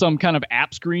see some kind of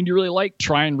app screen you really like,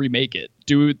 try and remake it.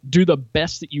 Do the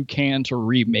best that you can to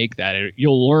remake that.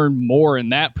 You'll learn more in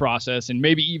that process and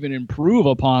maybe even improve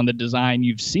upon the design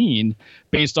you've seen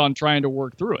based on trying to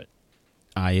work through it.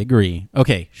 I agree.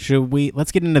 Okay,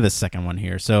 let's get into the second one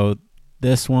here. So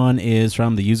this one is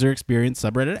from the user experience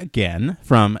subreddit again,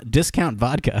 from Discount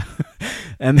Vodka.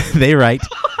 And they write,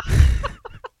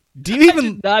 do you even... I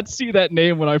did not see that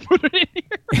name when I put it in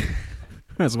here.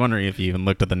 I was wondering if you even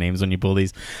looked at the names when you pull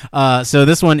these. So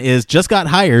this one is, just got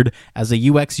hired as a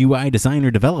UX UI designer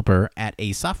developer at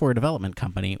a software development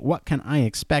company. What can I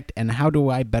expect and how do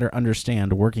I better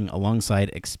understand working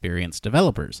alongside experienced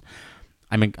developers?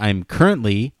 I'm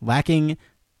currently lacking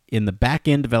in the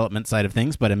back-end development side of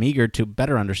things, but I'm eager to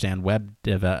better understand web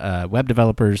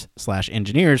developers /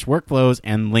 engineers, workflows,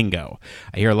 and lingo.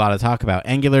 I hear a lot of talk about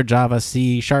Angular, Java,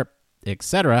 C#,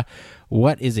 etc.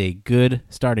 What is a good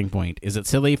starting point? Is it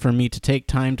silly for me to take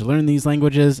time to learn these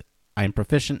languages? I'm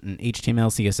proficient in HTML,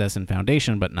 CSS, and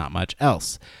Foundation, but not much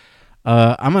else.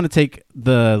 I'm going to take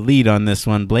the lead on this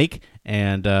one, Blake,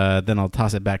 and then I'll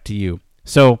toss it back to you.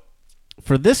 So,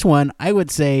 for this one, I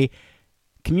would say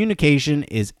communication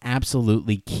is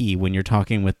absolutely key when you're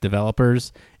talking with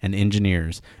developers and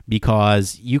engineers,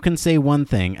 because you can say one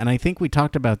thing, and I think we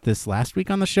talked about this last week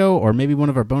on the show, or maybe one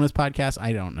of our bonus podcasts,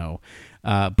 I don't know.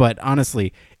 But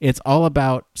honestly, it's all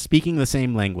about speaking the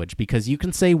same language, because you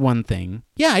can say one thing.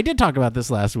 Yeah, I did talk about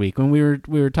this last week when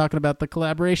we were talking about the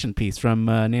collaboration piece from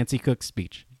Nancy Cook's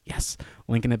speech. Yes,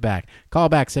 linking it back. Call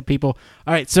back, set people.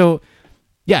 All right, so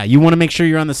yeah, you want to make sure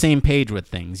you're on the same page with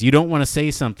things. You don't want to say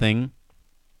something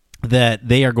that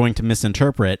they are going to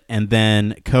misinterpret and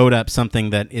then code up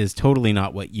something that is totally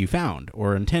not what you found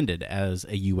or intended as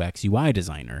a UX UI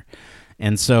designer.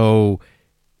 And so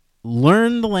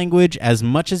learn the language as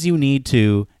much as you need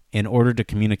to in order to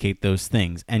communicate those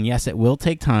things. And yes, it will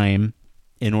take time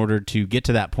in order to get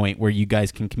to that point where you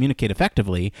guys can communicate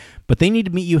effectively, but they need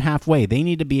to meet you halfway. They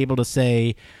need to be able to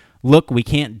say, look, we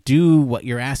can't do what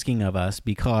you're asking of us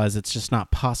because it's just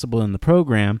not possible in the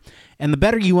program. And the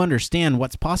better you understand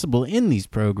what's possible in these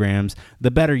programs, the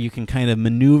better you can kind of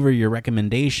maneuver your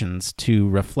recommendations to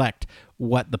reflect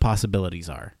what the possibilities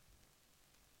are.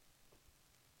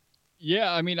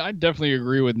 Yeah, I mean, I definitely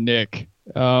agree with Nick.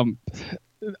 I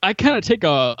kind of take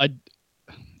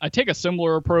a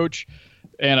similar approach,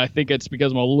 and I think it's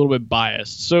because I'm a little bit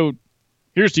biased. So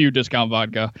here's to you, Discount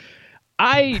Vodka.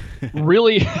 I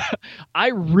really got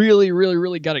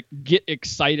to get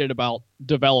excited about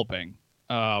developing.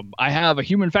 I have a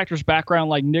human factors background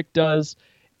like Nick does,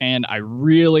 and I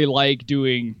really like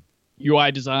doing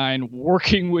UI design,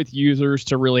 working with users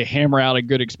to really hammer out a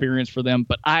good experience for them,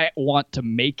 but I want to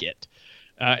make it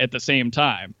at the same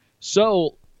time.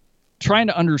 So trying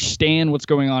to understand what's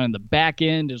going on in the back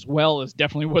end as well as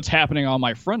definitely what's happening on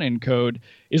my front end code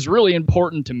is really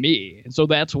important to me. And so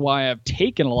that's why I've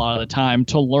taken a lot of the time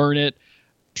to learn it,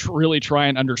 to really try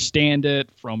and understand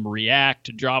it from React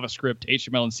to JavaScript to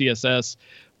HTML and CSS.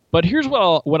 But here's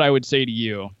what I would say to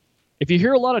you. If you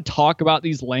hear a lot of talk about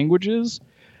these languages,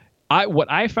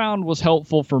 what I found was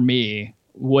helpful for me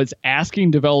was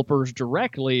asking developers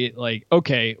directly, like,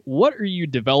 okay, what are you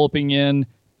developing in?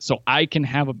 So I can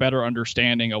have a better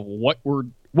understanding of what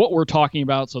we're talking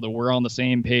about so that we're on the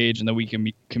same page and that we can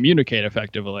communicate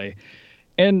effectively.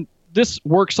 And this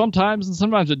works sometimes and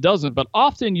sometimes it doesn't, but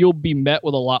often you'll be met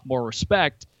with a lot more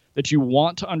respect that you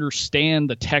want to understand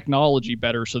the technology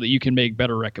better so that you can make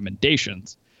better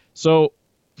recommendations. So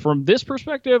from this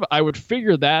perspective, I would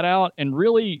figure that out and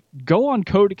really go on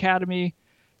Code Academy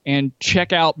and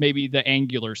check out maybe the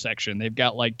Angular section. They've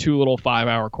got like 2 little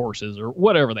 5-hour courses or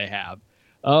whatever they have.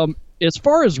 As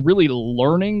far as really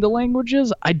learning the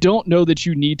languages, I don't know that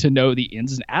you need to know the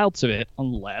ins and outs of it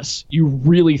unless you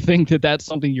really think that that's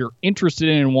something you're interested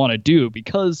in and want to do.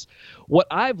 Because what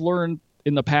I've learned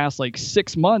in the past like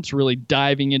 6 months really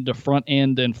diving into front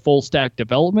end and full stack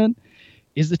development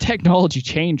is the technology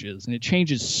changes, and it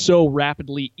changes so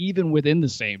rapidly even within the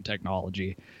same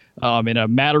technology. In a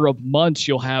matter of months,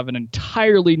 you'll have an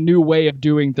entirely new way of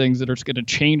doing things that are going to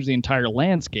change the entire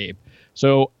landscape.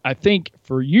 So I think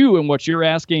for you and what you're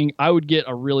asking, I would get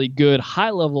a really good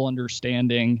high-level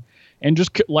understanding and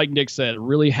just, like Nick said,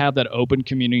 really have that open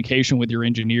communication with your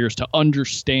engineers to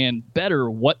understand better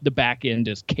what the back end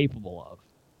is capable of.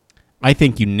 I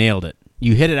think you nailed it.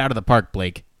 You hit it out of the park,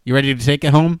 Blake. You ready to take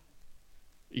it home?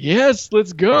 Yes,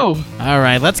 let's go. All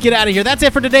right, let's get out of here. That's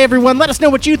it for today, everyone. Let us know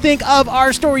what you think of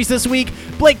our stories this week.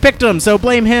 Blake picked them, so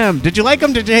blame him. Did you like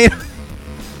them? Did you hate them?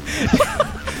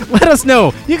 Let us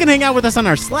know. You can hang out with us on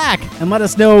our Slack and let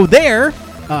us know there.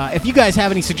 If you guys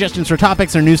have any suggestions for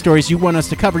topics or news stories you want us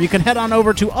to cover, you can head on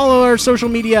over to all of our social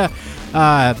media.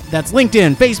 That's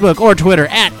LinkedIn, Facebook, or Twitter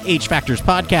at HFactors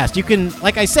Podcast. You can,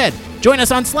 like I said, join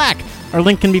us on Slack. Our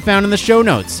link can be found in the show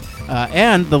notes.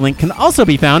 And the link can also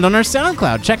be found on our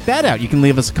SoundCloud. Check that out. You can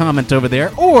leave us a comment over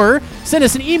there or send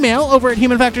us an email over at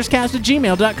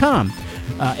humanfactorscast@gmail.com.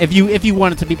 If you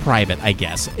want it to be private, I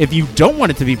guess. If you don't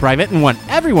want it to be private and want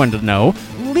everyone to know,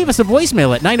 leave us a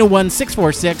voicemail at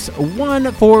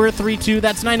 901-646-1432.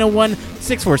 That's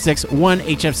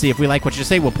 901-646-1HFC. If we like what you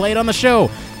say, we'll play it on the show. You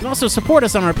can also support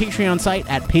us on our Patreon site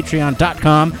at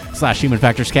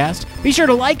patreon.com/humanfactorscast. Be sure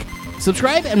to like,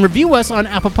 subscribe, and review us on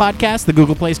Apple Podcasts, the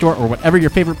Google Play Store, or whatever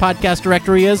your favorite podcast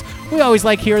directory is. We always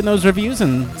like hearing those reviews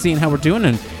and seeing how we're doing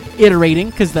and iterating,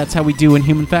 because that's how we do in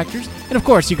Human Factors. And of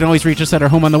course, you can always reach us at our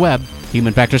home on the web,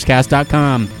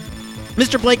 humanfactorscast.com.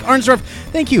 Mr. Blake Arnsdorf,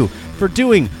 thank you for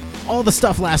doing all the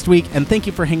stuff last week, and thank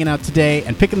you for hanging out today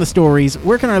and picking the stories.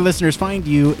 Where can our listeners find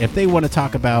you if they want to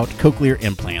talk about cochlear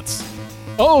implants?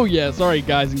 Oh, yes. All right,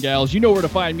 guys and gals, you know where to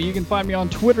find me. You can find me on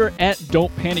Twitter at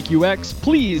Don'tPanicUX.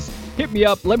 Please hit me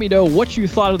up. Let me know what you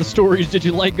thought of the stories. Did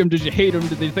you like them? Did you hate them?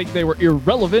 Did you think they were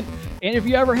irrelevant? And if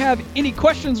you ever have any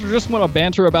questions or just want to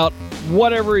banter about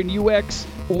whatever in UX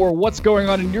or what's going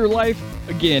on in your life,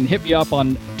 again, hit me up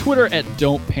on Twitter at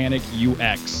Don't Panic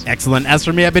UX. Excellent. As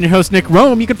for me, I've been your host, Nick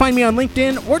Rome. You can find me on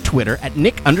LinkedIn or Twitter at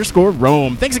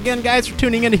Nick_Rome. Thanks again, guys, for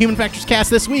tuning in to Human Factors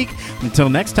Cast this week. Until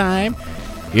next time,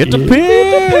 it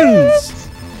depends.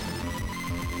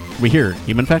 We hear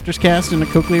Human Factors Cast in a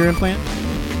cochlear implant?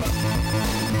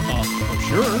 For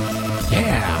sure.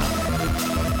 Yeah.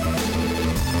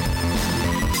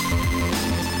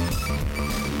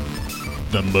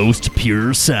 The most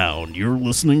pure sound. You're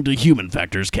listening to Human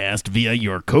Factors Cast via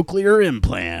your cochlear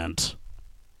implant.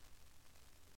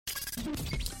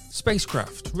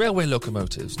 Spacecraft, railway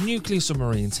locomotives, nuclear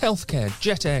submarines, healthcare,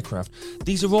 jet aircraft.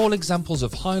 These are all examples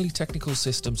of highly technical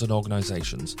systems and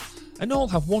organisations, and all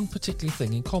have one particular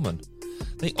thing in common.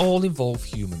 They all involve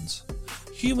humans.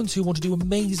 Humans who want to do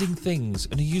amazing things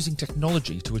and are using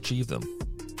technology to achieve them.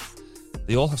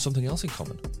 They all have something else in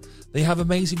common. They have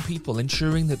amazing people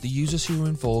ensuring that the users who are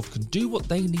involved can do what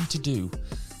they need to do,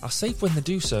 are safe when they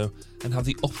do so, and have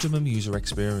the optimum user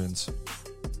experience.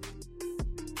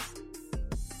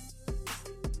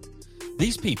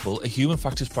 These people are Human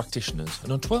Factors practitioners,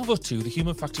 and on 1202, the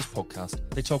Human Factors podcast,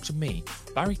 they talk to me,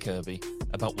 Barry Kirby,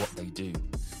 about what they do,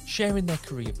 sharing their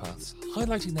career paths,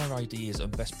 highlighting their ideas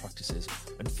and best practices,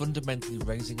 and fundamentally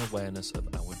raising awareness of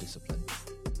our discipline.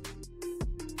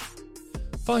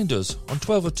 Find us on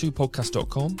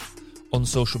 1202podcast.com, on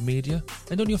social media,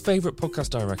 and on your favourite podcast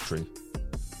directory,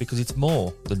 because it's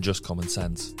more than just common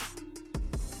sense.